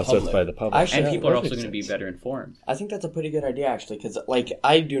Oh, the so it's public. by the public. Actually, and people are that also makes going to be sense. better informed. I think that's a pretty good idea, actually, because like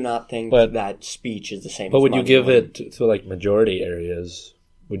I do not think But- that speech is the same. But as would you money. give it to like majority areas?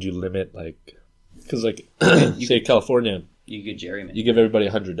 Would you limit like, because like say California, You get gerrymandered. you give everybody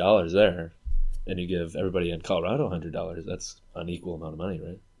 $100 there, and you give everybody in Colorado $100. That's an equal amount of money,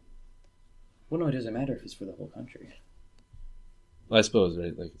 right? Well, no, it doesn't matter if it's for the whole country. Well, I suppose,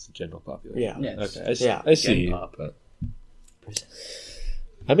 right? Like it's a general population. Yeah. Yeah, it's- Okay, I see. Yeah. I see. Getting up. But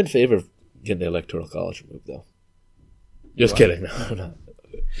I'm in favor of getting the electoral college removed, though. Just kidding. No, I'm not.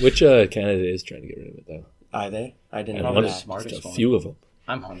 Which candidate is trying to get rid of it, though? Are they? I didn't And know Probably that. the smartest just a one. few of them.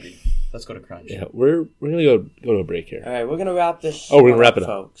 I'm hungry. Let's go to Crunch. Yeah, we're gonna go to a break here. All right, we're gonna wrap this. Oh, we're gonna one wrap it up.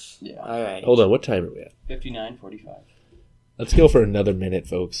 folks. Yeah. All right. Hold on, what time are we at? 59:45. Let's go for another minute,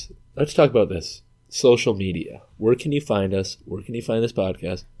 folks. Let's talk about this. Social media. Where can you find us? Where can you find this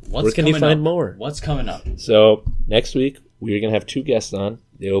podcast? Where can you coming find up? more? What's coming up? So next week we're gonna have 2 guests on.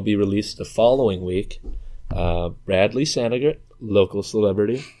 They will be released the following week. Bradley Sanagert, local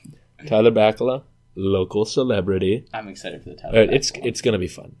celebrity. Tyler Bacala, local celebrity. I'm excited for the title. It's gonna be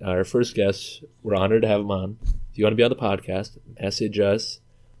fun. Our first guest, we're honored to have him on. If you want to be on the podcast, message us.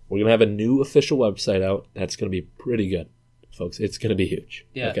 We're gonna have a new official website out. That's gonna be pretty good, folks. It's gonna be huge.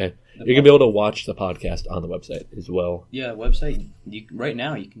 Yeah. Okay. You're gonna be able to watch the podcast on the website as well. Yeah, website. Right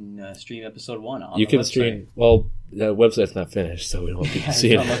now, you can stream episode 1 on You the can website. stream. Well, the website's not finished, so we don't want people Yeah,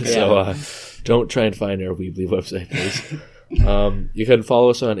 seeing don't look it. it So don't try and find our Weebly website, please. You can follow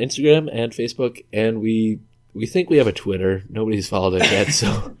us on Instagram and Facebook, and we think we have a Twitter. Nobody's followed it yet,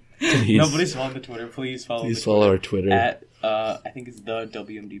 so please, Nobody's following the Twitter. Please follow. please the follow Twitter our Twitter. at I think it's the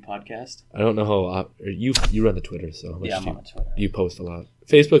WMD podcast. I don't know how or you run the Twitter, so how much Yeah, I'm do on Twitter. you post a lot.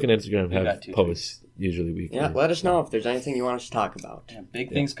 Facebook and Instagram We got have 2 posts usually weekly. Yeah, let us know if there's anything you want us to talk about. Yeah, big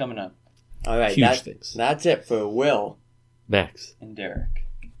things coming up. All right, Huge things. that's it for Will. Max. And Derek.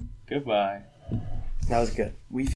 Goodbye. That was good. We